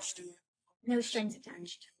strings attached? No strings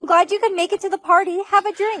attached. I'm glad you could make it to the party. Have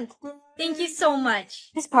a drink. Thank you so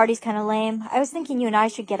much. This party's kind of lame. I was thinking you and I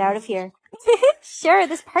should get out of here. Sure,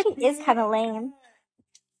 this party is kind of lame.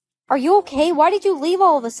 Are you okay? Why did you leave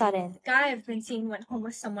all of a sudden? The guy I've been seeing went home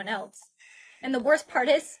with someone else. And the worst part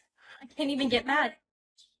is, I can't even get mad.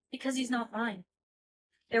 Because he's not mine.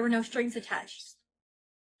 There were no strings attached.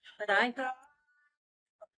 But I...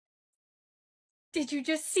 Did you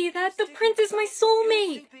just see that? The prince is my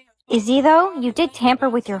soulmate! Is he though? You did tamper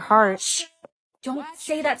with your heart. Shh! Don't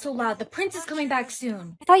say that so loud. The prince is coming back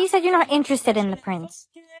soon. I thought you said you're not interested in the prince.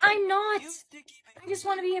 I'm not! I just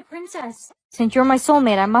want to be a princess. Since you're my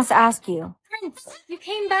soulmate, I must ask you. Prince, you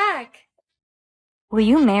came back. Will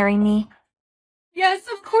you marry me? Yes,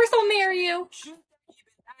 of course I'll marry you.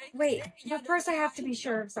 Wait, but first I have to be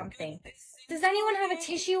sure of something. Does anyone have a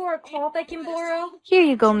tissue or a cloth I can borrow? Here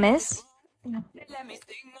you go, miss.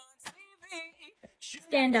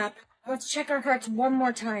 Stand up. Let's check our hearts one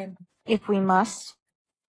more time. If we must.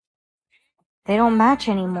 They don't match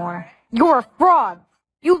anymore. You're a fraud!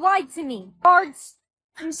 You lied to me! Guards!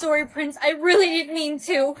 I'm sorry, Prince. I really didn't mean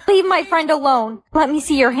to. Leave my friend alone. Let me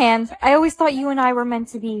see your hands. I always thought you and I were meant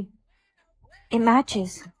to be. It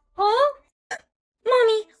matches. Huh?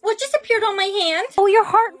 Mommy, what just appeared on my hand? Oh, your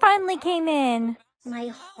heart finally came in. My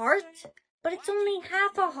heart? But it's only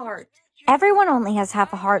half a heart. Everyone only has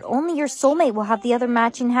half a heart. Only your soulmate will have the other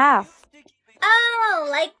match in half. Oh,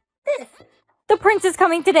 like this. The prince is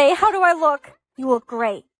coming today. How do I look? You look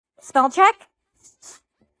great. Spell check?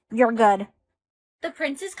 You're good. The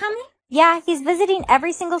prince is coming? Yeah, he's visiting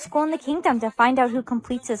every single school in the kingdom to find out who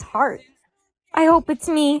completes his heart. I hope it's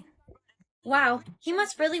me. Wow, he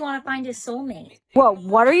must really want to find his soulmate. Whoa,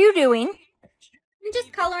 what are you doing? I'm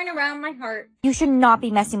just coloring around my heart. You should not be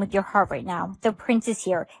messing with your heart right now. The prince is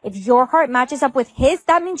here. If your heart matches up with his,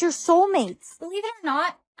 that means you're soulmates. Believe it or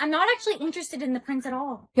not, I'm not actually interested in the prince at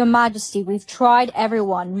all. Your Majesty, we've tried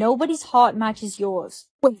everyone. Nobody's heart matches yours.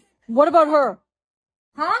 Wait, what about her?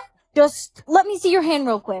 Huh? Just let me see your hand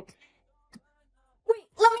real quick. Wait,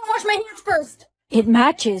 let me wash my hands first. It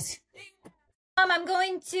matches. I'm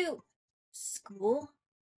going to school.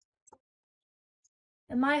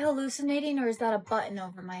 Am I hallucinating or is that a button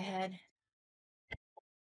over my head?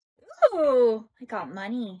 Ooh, I got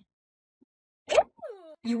money.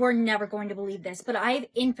 You are never going to believe this, but I have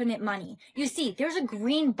infinite money. You see, there's a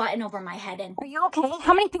green button over my head and... Are you okay?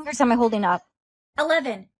 How many fingers am I holding up?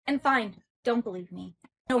 11. I'm fine. Don't believe me.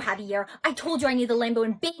 No, Javier. I told you I need the Lambo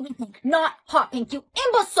in baby pink, not hot pink, you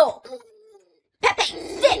imbecile! Pepe,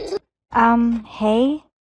 sit! Hey?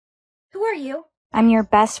 Who are you? I'm your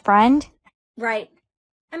best friend. Right.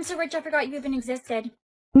 I'm so rich I forgot you even existed.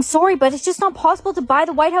 I'm sorry, but it's just not possible to buy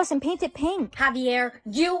the White House and paint it pink. Javier,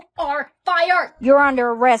 you are fired! You're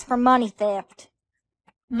under arrest for money theft.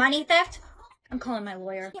 Money theft? I'm calling my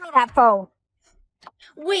lawyer. Give me that phone.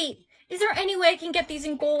 Wait, is there any way I can get these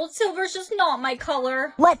in gold? Silver's just not my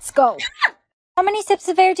color. Let's go. How many sips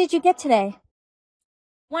of air did you get today?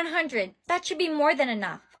 100. That should be more than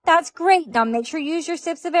enough. That's great. Now make sure you use your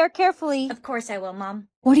sips of air carefully. Of course I will, Mom.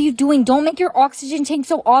 What are you doing? Don't make your oxygen tank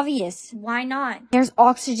so obvious. Why not? There's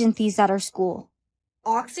oxygen thieves at our school.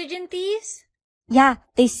 Oxygen thieves? Yeah,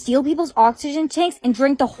 they steal people's oxygen tanks and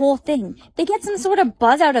drink the whole thing. They get some sort of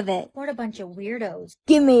buzz out of it. What a bunch of weirdos.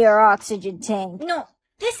 Give me your oxygen tank. No,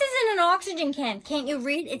 this isn't an oxygen can. Can't you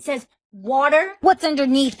read? It says water. What's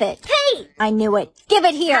underneath it? Hey! I knew it. Give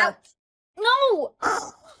it here. No!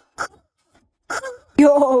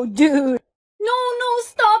 Yo, dude. No,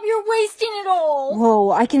 stop. You're wasting it all. Whoa,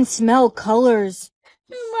 I can smell colors.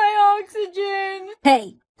 My oxygen.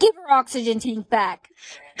 Hey, give her oxygen tank back.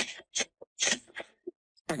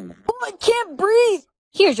 Oh, I can't breathe.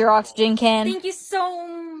 Here's your oxygen can. Thank you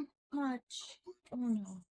so much. Oh no.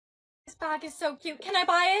 This bag is so cute. Can I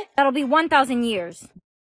buy it? That'll be 1,000 years.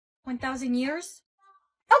 1,000 years?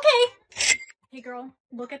 Okay. Hey girl,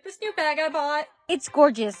 look at this new bag I bought. It's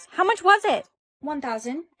gorgeous. How much was it?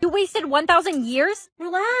 1,000. You wasted 1,000 years?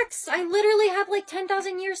 Relax. I literally have like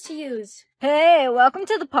 10,000 years to use. Hey, welcome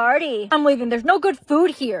to the party. I'm leaving. There's no good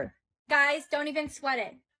food here. Guys, don't even sweat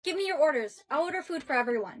it. Give me your orders. I'll order food for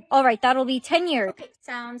everyone. All right, that'll be 10 years. Okay,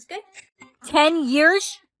 sounds good. 10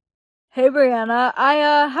 years? Hey, Brianna, I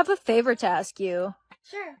have a favor to ask you.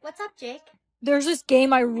 Sure. What's up, Jake? There's this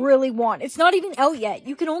game I really want. It's not even out yet.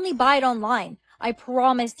 You can only buy it online. I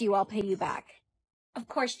promised you I'll pay you back. Of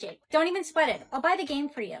course, Jake. Don't even sweat it. I'll buy the game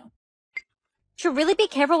for you. Should really be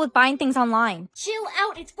careful with buying things online. Chill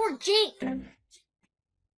out. It's for Jake.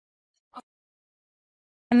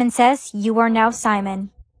 Simon says you are now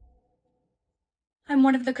Simon. I'm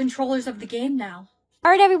one of the controllers of the game now.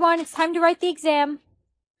 All right, everyone, it's time to write the exam.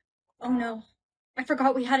 Oh no. I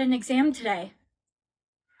forgot we had an exam today.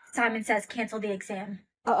 Simon says cancel the exam.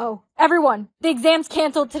 Uh-oh. Everyone, the exam's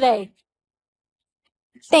canceled today.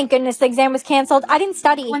 Thank goodness the exam was canceled. I didn't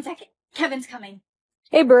study. 1 second. Kevin's coming.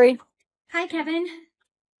 Hey, Brie. Hi, Kevin.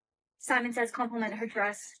 Simon says compliment her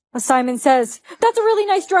dress. Simon says, that's a really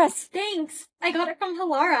nice dress. Thanks. I got it from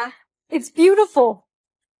Hilara. It's beautiful.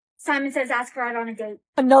 Simon Says ask her out on a date.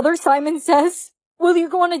 Another Simon Says? Will you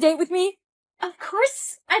go on a date with me? Of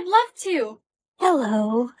course, I'd love to.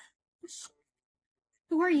 Hello.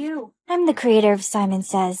 Who are you? I'm the creator of Simon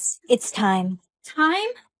Says. It's time. Time?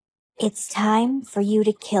 It's time for you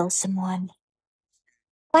to kill someone.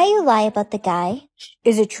 Why you lie about the guy?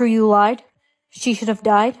 Is it true you lied? She should have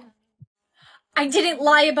died? I didn't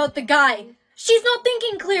lie about the guy. She's not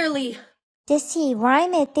thinking clearly. Dissy,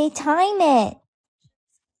 rhyme it. They time it.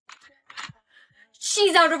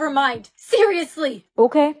 She's out of her mind. Seriously.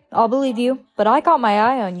 Okay, I'll believe you, but I got my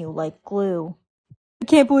eye on you like glue. I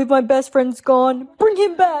can't believe my best friend's gone. Bring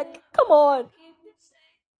him back. Come on.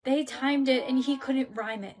 They timed it and he couldn't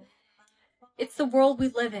rhyme it. It's the world we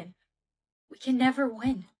live in. We can never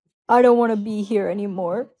win. I don't want to be here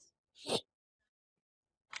anymore.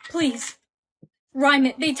 Please. Rhyme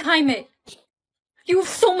it. They time it. You have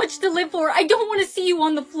so much to live for. I don't want to see you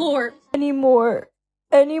on the floor. Anymore.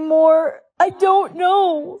 I don't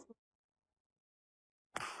know.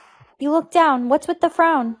 You look down. What's with the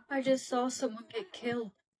frown? I just saw someone get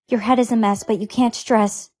killed. Your head is a mess, but you can't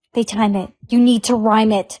stress. They time it. You need to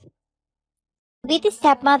rhyme it. Be the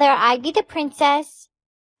stepmother, I be the princess.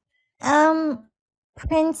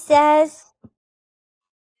 Princess.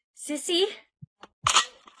 Sissy?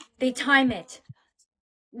 They time it.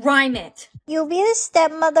 Rhyme it. You be the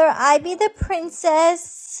stepmother, I be the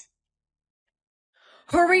princess.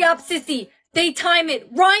 Hurry up, Sissy. They time it.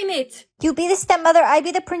 Rhyme it. You be the stepmother, I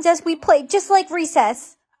be the princess. We play just like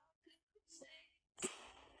recess.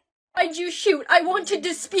 Why'd you shoot? I want to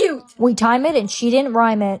dispute. We time it and she didn't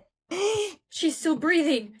rhyme it. She's still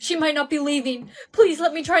breathing. She might not be leaving. Please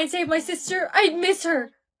let me try and save my sister. I'd miss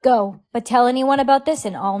her. Go, but tell anyone about this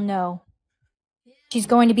and I'll know. She's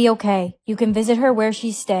going to be okay. You can visit her where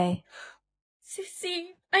she stay.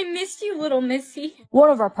 Sissy, I missed you, little missy. One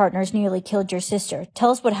of our partners nearly killed your sister.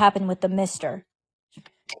 Tell us what happened with the mister.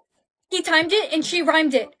 He timed it and she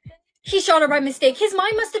rhymed it. He shot her by mistake. His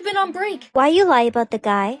mind must have been on break. Why you lie about the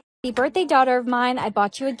guy? The birthday daughter of mine, I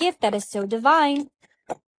bought you a gift that is so divine.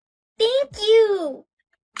 Thank you.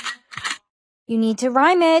 You need to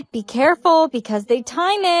rhyme it. Be careful because they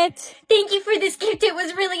time it. Thank you for this gift. It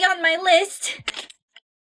was really on my list.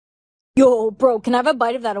 Yo, bro, can I have a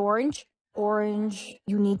bite of that orange? Orange.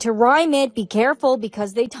 You need to rhyme it. Be careful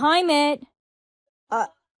because they time it. I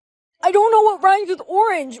don't know what rhymes with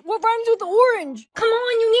orange. What rhymes with orange? Come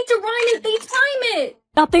on, you need to rhyme it. They time it.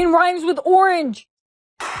 Nothing rhymes with orange.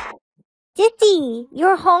 Dissy,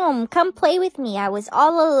 you're home. Come play with me. I was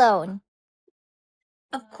all alone.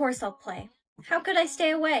 Of course I'll play. How could I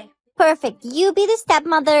stay away? Perfect. You be the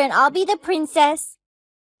stepmother and I'll be the princess.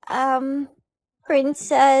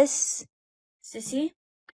 Princess. Sissy,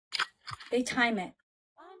 they time it.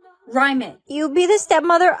 Rhyme it. You be the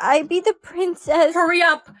stepmother, I be the princess. Hurry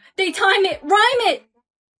up. They time it. Rhyme it.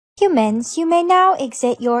 Humans, you may now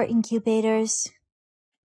exit your incubators.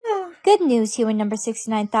 Good news, human number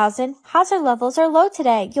 69,000. Hazard levels are low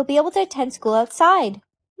today. You'll be able to attend school outside.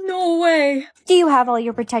 No way. Do you have all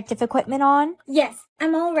your protective equipment on? Yes,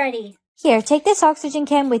 I'm all ready. Here, take this oxygen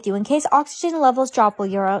can with you in case oxygen levels drop while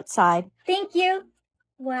you're outside. Thank you.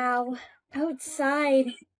 Wow.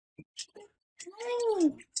 Outside.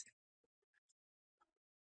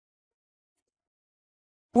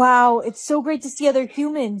 Wow, it's so great to see other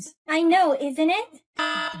humans. I know, isn't it?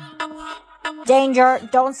 Danger,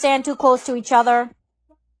 don't stand too close to each other.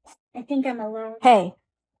 I think I'm alone. Hey,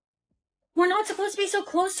 We're not supposed to be so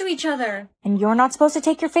close to each other. and you're not supposed to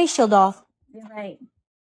take your face shield off. You're right.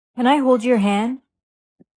 Can I hold your hand?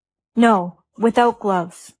 No, without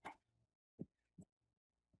gloves.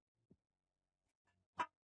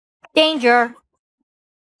 Danger.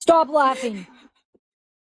 Stop laughing.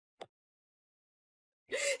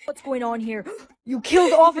 What's going on here? You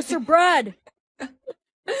killed Officer Brad.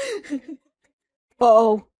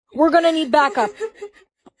 Uh-oh. We're gonna need backup.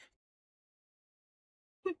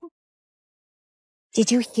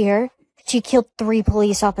 Did you hear? She killed 3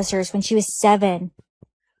 police officers when she was 7.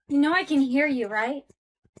 You know I can hear you, right?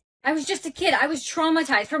 I was just a kid. I was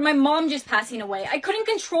traumatized from my mom just passing away. I couldn't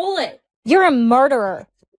control it. You're a murderer.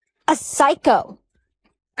 A psycho.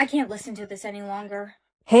 I can't listen to this any longer.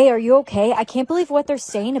 Hey, are you okay? I can't believe what they're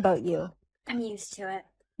saying about you. I'm used to it.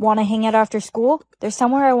 Want to hang out after school? There's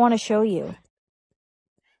somewhere I want to show you.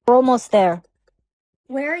 We're almost there.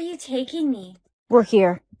 Where are you taking me? We're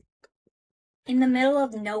here. In the middle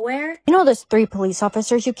of nowhere? You know those 3 police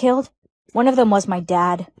officers you killed? One of them was my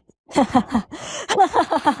dad.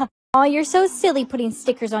 Aw, you're so silly putting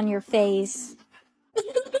stickers on your face.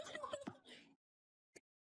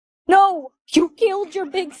 No! You killed your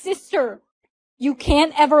big sister! You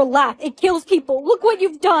can't ever laugh. It kills people. Look what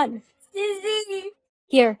you've done. Sissy.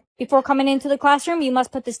 Here, before coming into the classroom, you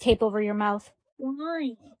must put this tape over your mouth.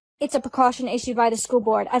 Why? It's a precaution issued by the school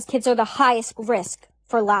board, as kids are the highest risk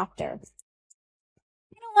for laughter.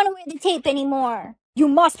 I don't want to wear the tape anymore. You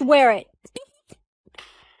must wear it.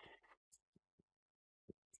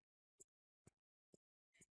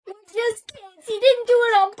 We're just kids. He didn't do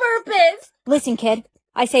it on purpose. Listen, kid.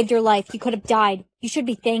 I saved your life. You could have died. You should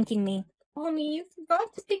be thanking me. Mommy, you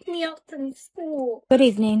forgot to pick me up from school. Good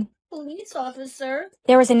evening. Police officer.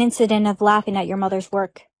 There was an incident of laughing at your mother's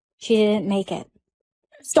work. She didn't make it.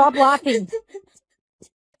 Stop laughing.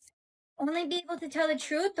 Only be able to tell the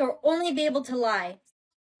truth or only be able to lie?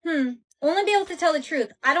 Only be able to tell the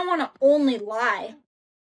truth. I don't want to only lie.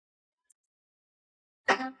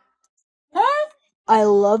 Huh? I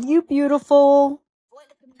love you, beautiful.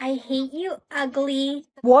 I hate you, ugly.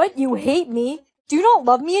 What? You hate me? Do you not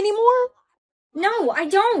love me anymore? No, I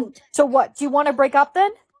don't. So what? Do you want to break up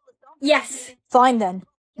then? Yes. Fine then.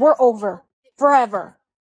 We're over. Forever.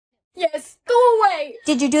 Yes, go away.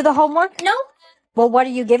 Did you do the homework? No, Well, what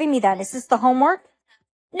are you giving me then? Is this the homework?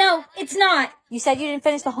 no, it's not. You said you didn't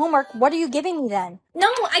finish the homework. What are you giving me then? No,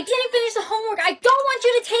 I didn't finish the homework. I don't want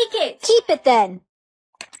you to take it. Keep it then.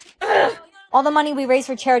 Ugh. All the money we raised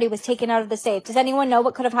for charity was taken out of the safe. Does anyone know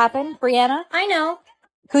what could have happened? Brianna? I know.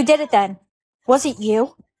 Who did it then? Was it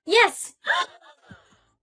you? Yes.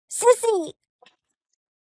 Sissy!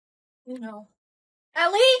 No.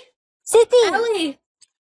 Ellie? Sissy! Ellie!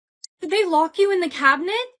 Did they lock you in the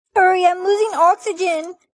cabinet? Hurry, I'm losing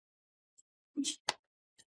oxygen.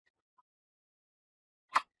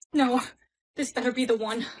 No, this better be the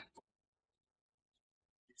one.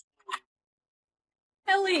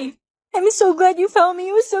 Ellie! I'm so glad you found me.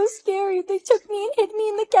 It was so scary. They took me and hid me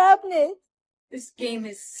in the cabinet. This game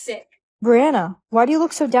is sick. Brianna, why do you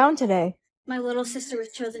look so down today? My little sister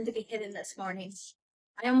was chosen to be hidden this morning.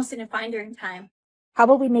 I almost didn't find her in time. How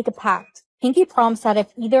about we make a pact? Pinky promised that if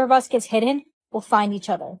either of us gets hidden, we'll find each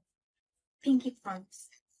other. Pinky promise.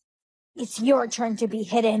 It's your turn to be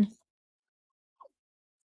hidden.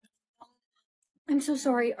 I'm so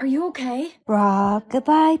sorry. Are you okay?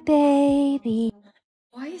 Rock-a-bye, baby.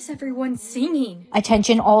 Why is everyone singing?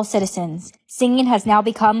 Attention all citizens. Singing has now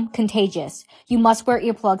become contagious. You must wear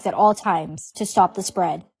earplugs at all times to stop the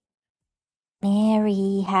spread.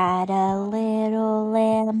 Mary had a little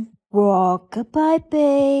lamb. Rock-a-bye,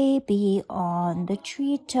 baby, on the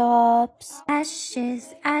treetops.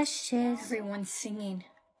 Ashes, ashes. Everyone's singing.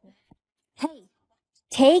 Hey,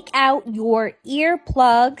 take out your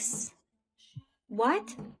earplugs.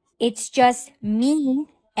 What? It's just me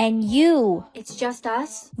and you. It's just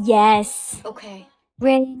us? Yes. Okay.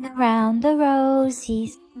 Ring around the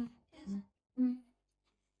rosies. Ring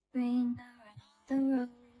around the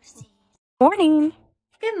rosies. Morning.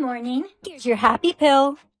 Good morning. Here's your happy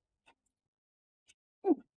pill.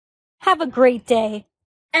 Have a great day.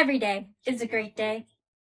 Every day is a great day.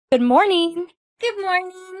 Good morning. Good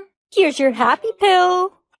morning. Here's your happy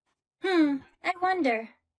pill. I wonder.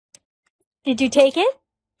 Did you take it?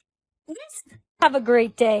 Yes. Have a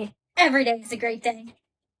great day. Every day is a great day.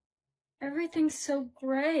 Everything's so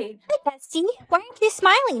gray. Hi, Bestie. Why aren't you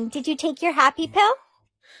smiling? Did you take your happy pill?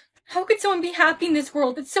 How could someone be happy in this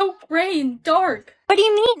world? It's so gray and dark. What do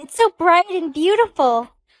you mean? It's so bright and beautiful.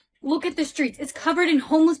 Look at the streets. It's covered in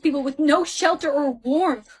homeless people with no shelter or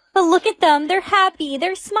warmth. But look at them. They're happy.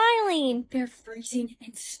 They're smiling. They're freezing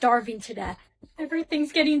and starving to death.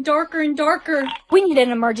 Everything's getting darker and darker. We need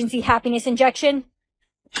an emergency happiness injection.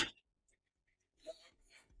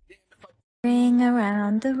 Ring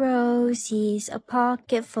around the rosies, a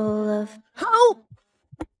pocket full of Help!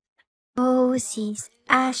 rosies,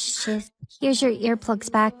 ashes. Here's your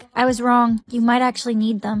earplugs back. I was wrong. You might actually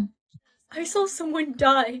need them. I saw someone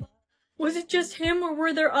die. Was it just him or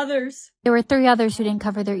were there others? There were 3 others who didn't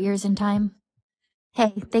cover their ears in time.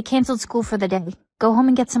 Hey, they canceled school for the day. Go home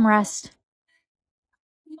and get some rest.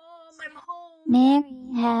 Mom, I'm home.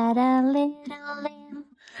 Mary had a little lamb.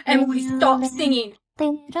 Emily, stop singing.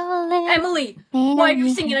 Little lamb. Emily, why are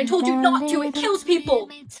you singing? I told you not to. It kills people.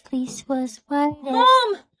 Its fleece was white.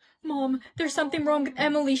 Mom, there's something wrong with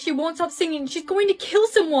Emily. She won't stop singing. She's going to kill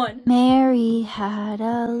someone. Mary had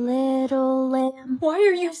a little lamb. Why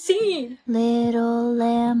are you singing? Little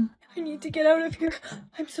lamb. I need to get out of here.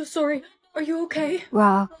 I'm so sorry. Are you okay?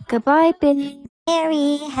 Rock-a-bye, baby.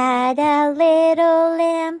 Mary had a little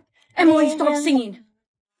lamb. Emily, stop singing.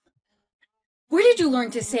 Where did you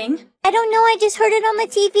learn to sing? I don't know. I just heard it on the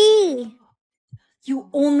TV. You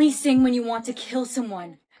only sing when you want to kill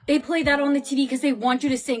someone. They play that on the TV because they want you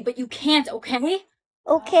to sing, but you can't, okay?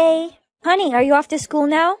 Okay. Honey, are you off to school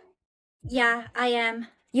now? Yeah, I am.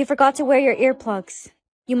 You forgot to wear your earplugs.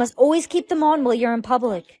 You must always keep them on while you're in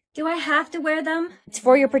public. Do I have to wear them? It's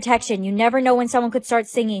for your protection. You never know when someone could start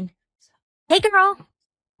singing. Hey, girl.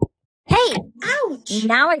 Hey! Ouch!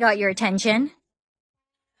 Now I got your attention.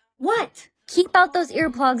 What? Keep out those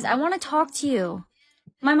earplugs. I want to talk to you.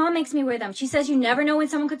 My mom makes me wear them. She says you never know when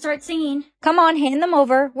someone could start singing. Come on, hand them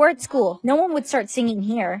over. We're at school. No one would start singing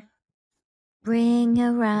here. Bring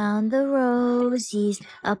around the rosies,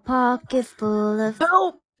 a pocket full of...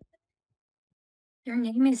 Help! Your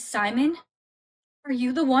name is Simon? Are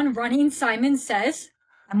you the one running Simon Says?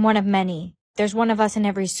 I'm one of many. There's one of us in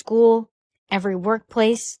every school, every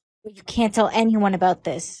workplace, but you can't tell anyone about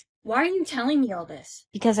this. Why are you telling me all this?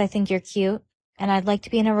 Because I think you're cute, and I'd like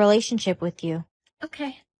to be in a relationship with you.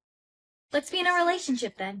 Okay. Let's be in a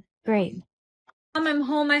relationship then. Great. Mom, I'm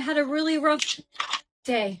home. I had a really rough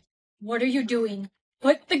day. What are you doing?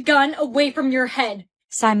 Put the gun away from your head.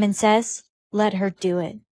 Simon Says, let her do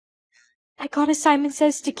it. I got a Simon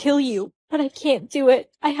Says to kill you, but I can't do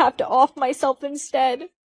it. I have to off myself instead.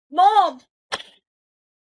 Mom!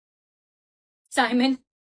 Simon,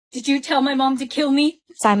 did you tell my mom to kill me?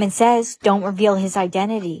 Simon Says, don't reveal his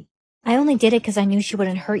identity. I only did it because I knew she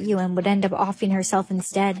wouldn't hurt you and would end up offing herself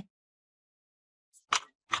instead.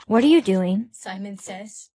 What are you doing? Simon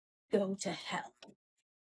Says, go to hell.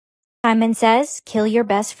 Simon Says, kill your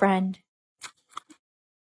best friend.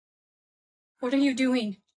 What are you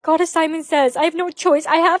doing? Got a Simon Says. I have no choice.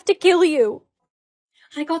 I have to kill you.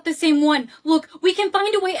 I got the same one. Look, we can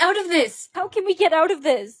find a way out of this. How can we get out of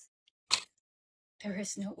this? There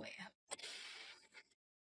is no way out.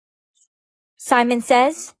 Simon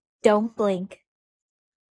Says, don't blink.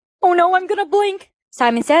 Oh no, I'm gonna blink.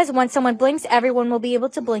 Simon Says, once someone blinks, everyone will be able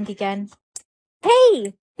to blink again.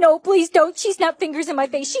 Hey! No, please don't. She snapped fingers in my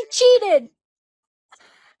face. She cheated.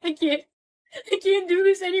 I can't do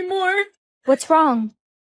this anymore. What's wrong?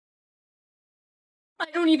 I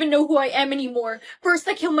don't even know who I am anymore. First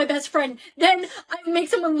I kill my best friend, then I make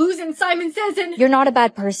someone lose and Simon Says and... You're not a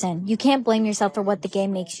bad person. You can't blame yourself for what the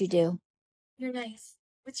game makes you do. You're nice.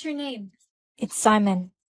 What's your name? It's Simon.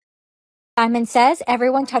 Simon Says,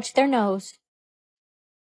 everyone touch their nose.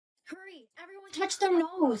 Hurry, everyone touch their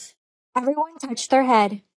nose. Everyone touch their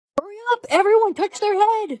head. Hurry up. Everyone touch their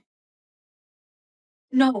head.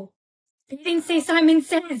 No, they didn't say Simon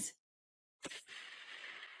Says.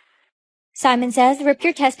 Simon Says, rip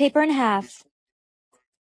your test paper in half.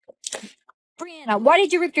 Brianna, why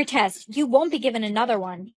did you rip your test? You won't be given another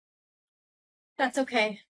one. That's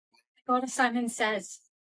okay. I got a Simon Says.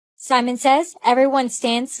 Simon Says, everyone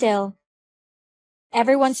stand still.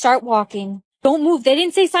 Everyone start walking. Don't move. They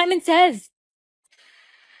didn't say Simon Says.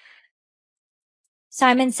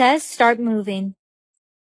 Simon Says, start moving.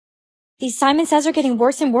 These Simon Says are getting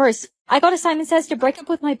worse and worse. I got a Simon Says to break up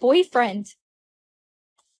with my boyfriend.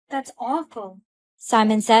 That's awful.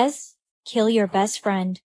 Simon Says, kill your best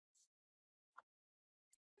friend.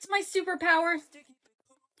 It's my superpower.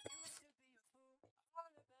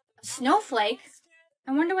 Snowflake?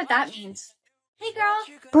 I wonder what that means. Hey,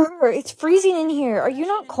 girl. Brr, it's freezing in here. Are you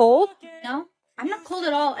not cold? No, I'm not cold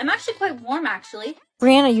at all. I'm actually quite warm, actually.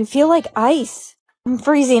 Brianna, you feel like ice. I'm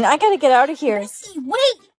freezing. I gotta get out of here. Missy,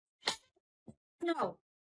 wait! No.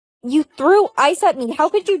 You threw ice at me. How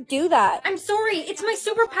could you do that? I'm sorry. It's my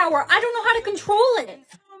superpower. I don't know how to control it.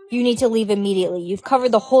 You need to leave immediately. You've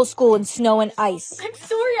covered the whole school in snow and ice. I'm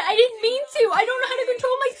sorry. I didn't mean to. I don't know how to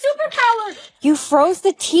control my superpower. You froze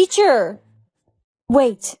the teacher.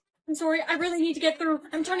 Wait. I'm sorry. I really need to get through.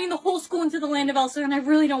 I'm turning the whole school into the land of Elsa, and I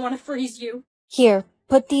really don't want to freeze you. Here,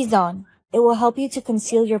 put these on. It will help you to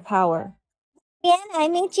conceal your power. Brianna, I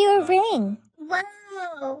made you a ring.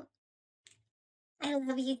 Wow. I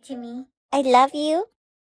love you, Timmy. I love you.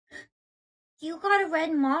 You got a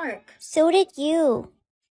red mark. So did you.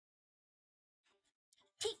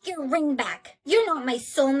 Take your ring back. You're not my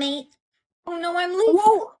soulmate. Oh no, I'm leaving.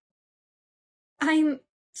 Whoa! I'm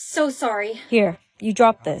so sorry. Here, you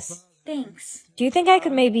drop this. Thanks. Do you think I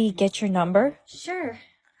could maybe get your number? Sure.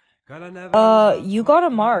 You got a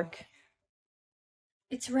mark.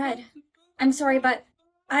 It's red. I'm sorry, but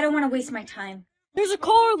I don't want to waste my time. There's a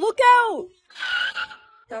car! Look out!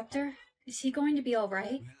 Doctor, is he going to be all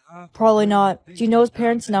right? Probably not. Do you know his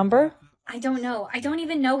parents' number? I don't know. I don't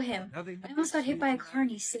even know him. I almost got hit by a car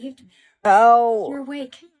and he saved me. Oh. You're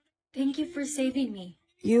awake. Thank you for saving me.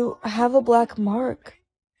 You have a black mark.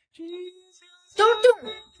 Don't do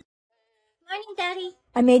it. Morning, Daddy.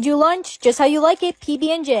 I made you lunch, just how you like it,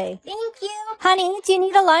 PB&J. Thank you. Honey, do you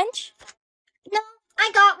need a lunch? No,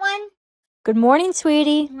 I got one. Good morning,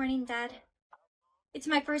 sweetie. Good morning, Dad. It's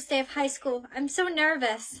my first day of high school. I'm so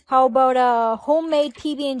nervous. How about a homemade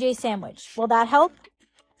PB&J sandwich? Will that help?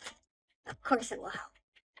 Of course it will help.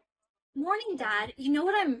 Morning, Dad. You know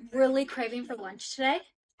what I'm really craving for lunch today?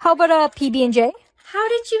 How about a PB&J? How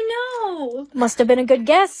did you know? Must have been a good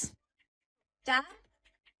guess. Dad?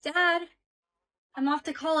 Dad? I'm off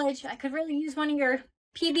to college. I could really use one of your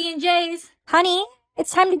PB&Js. Honey,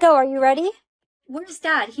 it's time to go. Are you ready? Where's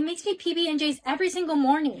Dad? He makes me PB&Js every single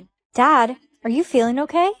morning. Dad, are you feeling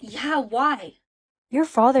okay? Yeah, why? Your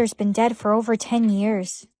father's been dead for over 10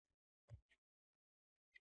 years.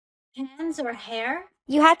 Hands or hair?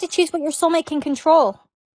 You have to choose what your soulmate can control.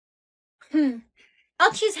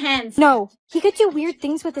 I'll choose hands. No, he could do weird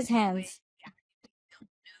things with his hands.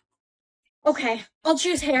 Okay, I'll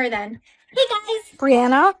choose hair then. Hey guys!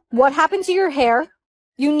 Brianna, what happened to your hair?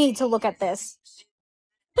 You need to look at this.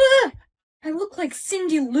 I look like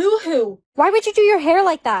Cindy Lou Who. Why would you do your hair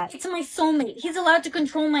like that? It's my soulmate. He's allowed to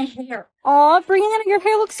control my hair. Aw, Brianna, your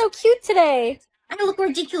hair looks so cute today. I look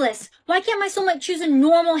ridiculous. Why can't my soulmate choose a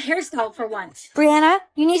normal hairstyle for once? Brianna,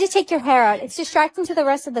 you need to take your hair out. It's distracting to the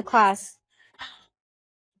rest of the class.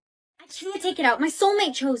 I can't take it out. My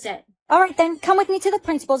soulmate chose it. All right, then, come with me to the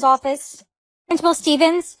principal's office. Principal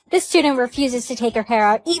Stevens, this student refuses to take her hair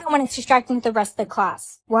out, even when it's distracting to the rest of the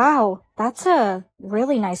class. Wow, that's a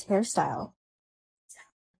really nice hairstyle.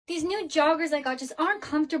 These new joggers I got just aren't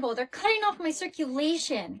comfortable. They're cutting off my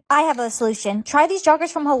circulation. I have a solution. Try these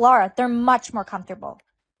joggers from Halara. They're much more comfortable.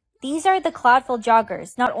 These are the Cloudful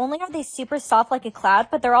joggers. Not only are they super soft like a cloud,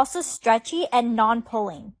 but they're also stretchy and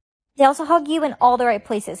non-pulling. They also hug you in all the right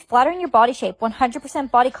places, flattering your body shape, 100%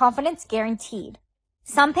 body confidence guaranteed.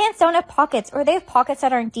 Some pants don't have pockets, or they have pockets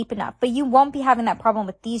that aren't deep enough, but you won't be having that problem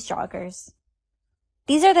with these joggers.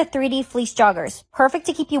 These are the 3D fleece joggers, perfect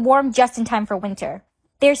to keep you warm just in time for winter.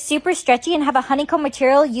 They're super stretchy and have a honeycomb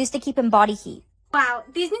material used to keep in body heat. Wow,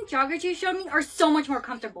 these new joggers you showed me are so much more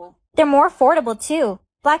comfortable. They're more affordable too.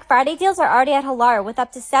 Black Friday deals are already at Halara with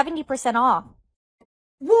up to 70% off.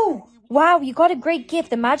 Whoa! Wow, you got a great gift.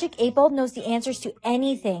 The Magic 8-Bulb knows the answers to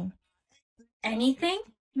anything. Anything?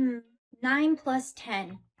 9 plus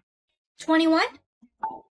 10. 21?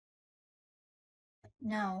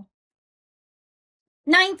 No.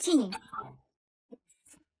 19.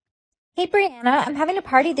 Hey Brianna, I'm having a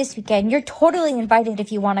party this weekend. You're totally invited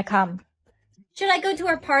if you want to come. Should I go to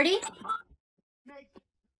our party?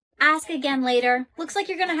 Ask again later. Looks like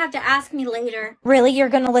you're gonna have to ask me later. Really? You're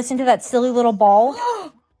gonna listen to that silly little ball?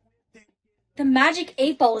 The Magic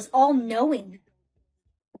 8-Ball is all-knowing.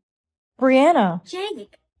 Brianna,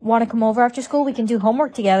 Jake. want to come over after school? We can do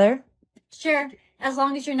homework together. Sure, as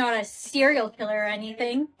long as you're not a serial killer or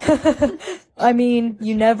anything. I mean,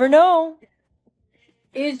 you never know.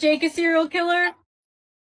 Is Jake a serial killer?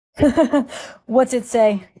 What's it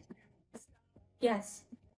say? Yes.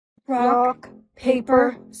 Rock,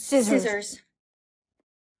 paper, scissors. Scissors.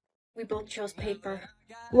 We both chose paper.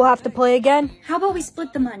 We'll have to play again? How about we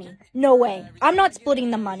split the money? No way. I'm not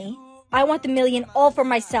splitting the money. I want the million all for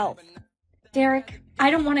myself. Derek,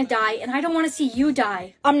 I don't want to die, and I don't want to see you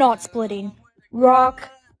die. I'm not splitting. Rock,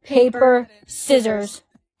 paper, scissors.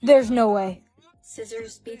 There's no way.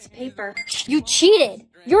 Scissors beats paper. You cheated!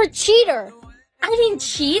 You're a cheater! I didn't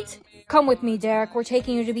cheat! Come with me, Derek. We're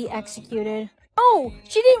taking you to be executed. Oh,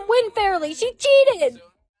 she didn't win fairly. She cheated!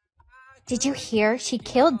 Did you hear? She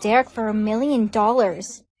killed Derek for $1 million.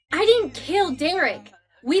 I didn't kill Derek.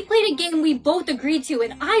 We played a game we both agreed to,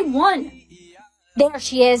 and I won. There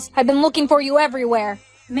she is. I've been looking for you everywhere.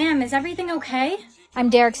 Ma'am, is everything okay? I'm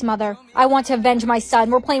Derek's mother. I want to avenge my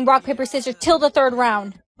son. We're playing rock, paper, scissors till the third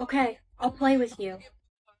round. Okay, I'll play with you.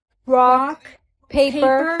 Rock,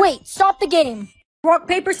 paper. Wait, stop the game. Rock,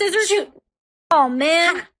 paper, scissors? Shoot! Oh,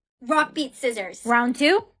 man. Ha! Rock beats scissors. Round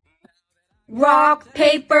 2. Rock,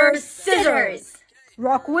 paper, scissors.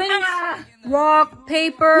 Rock wins. Ah! Rock,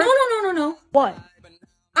 paper. No. What?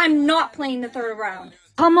 I'm not playing the third round.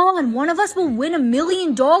 Come on, one of us will win $1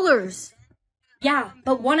 million. Yeah,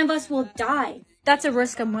 but one of us will die. That's a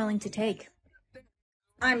risk I'm willing to take.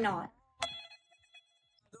 I'm not.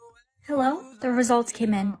 Hello? The results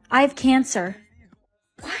came in. I have cancer.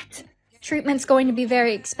 What? Treatment's going to be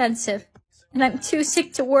very expensive. And I'm too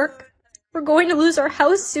sick to work. We're going to lose our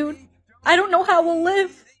house soon. I don't know how we'll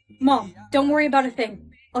live. Mom, don't worry about a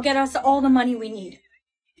thing. I'll get us all the money we need.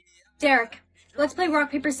 Derek, let's play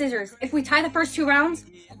rock, paper, scissors. If we tie the first 2 rounds,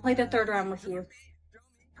 I'll play the third round with you.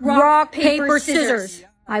 Rock, paper, scissors.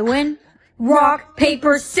 I win. Rock,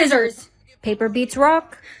 paper, scissors. Paper beats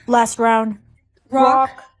rock. Last round.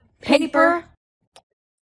 Rock, paper.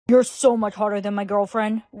 You're so much hotter than my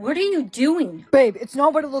girlfriend. What are you doing? Babe, it's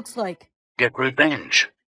not what it looks like. Get revenge.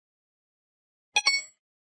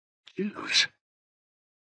 Shoes.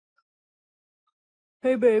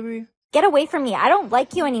 Hey, baby. Get away from me. I don't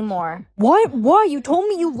like you anymore. Why? Why? You told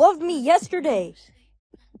me you loved me yesterday.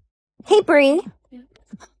 Hey, Bree.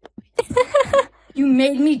 You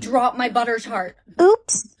made me drop my butter's heart.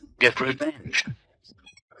 Oops. Get revenge.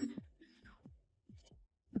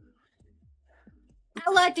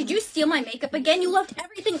 Ella, did you steal my makeup again? You left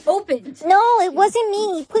everything open. No, it wasn't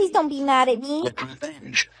me. Please don't be mad at me. Get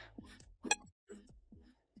revenge.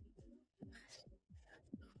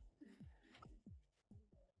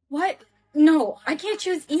 What? No, I can't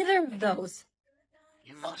choose either of those.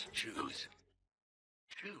 You must choose.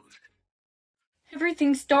 Choose.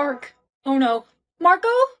 Everything's dark. Oh no. Marco?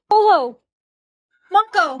 Polo.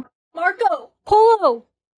 Marco! Marco! Polo.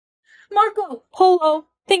 Marco! Polo.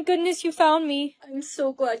 Thank goodness you found me. I'm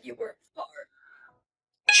so glad you weren't far.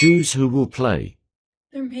 Choose who will play.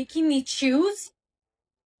 They're making me choose?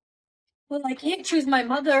 Well, I can't choose my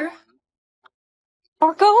mother.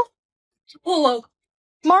 Marco. Polo!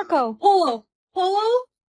 Marco. Polo! Polo?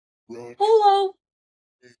 Polo!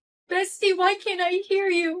 Bestie, why can't I hear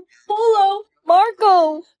you? Polo!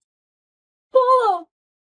 Marco. Polo!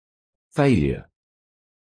 Failure.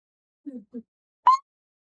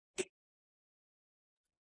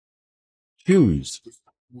 Choose.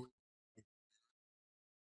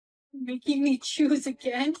 Making me choose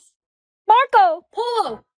again? Marco.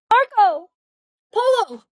 Polo! Marco.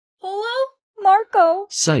 Polo! Polo? Marco.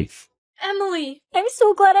 Safe. Emily! I'm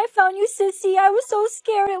so glad I found you, sissy. I was so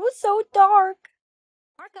scared. It was so dark.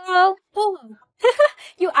 Marco. Polo!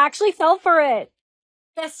 You actually fell for it.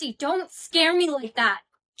 Bestie, don't scare me like that.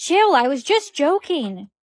 Chill, I was just joking.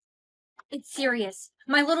 It's serious.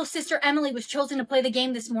 My little sister Emily was chosen to play the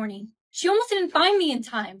game this morning. She almost didn't find me in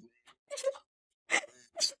time.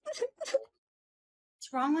 What's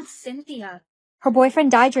wrong with Cynthia? Her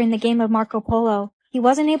boyfriend died during the game of Marco Polo. He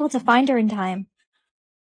wasn't able to find her in time.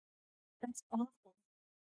 That's awful.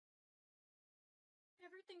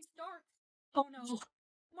 Everything's dark. Oh no.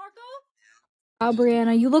 Marco? Wow,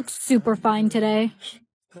 Brianna, you look super fine today.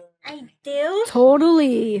 I do?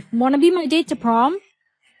 Totally. Want to be my date to prom?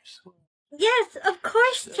 Yes, of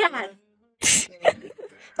course, Chad.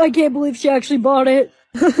 I can't believe she actually bought it.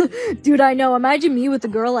 Dude, I know. Imagine me with a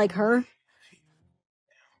girl like her.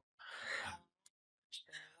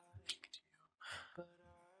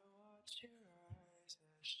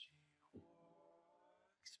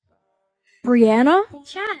 Brianna?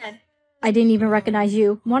 Chad. I didn't even recognize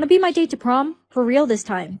you. Want to be my date to prom? For real this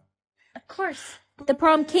time. Of course. The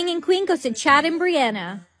prom king and queen goes to Chad and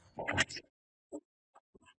Brianna. I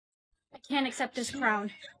can't accept this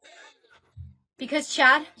crown. Because,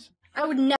 Chad, I would never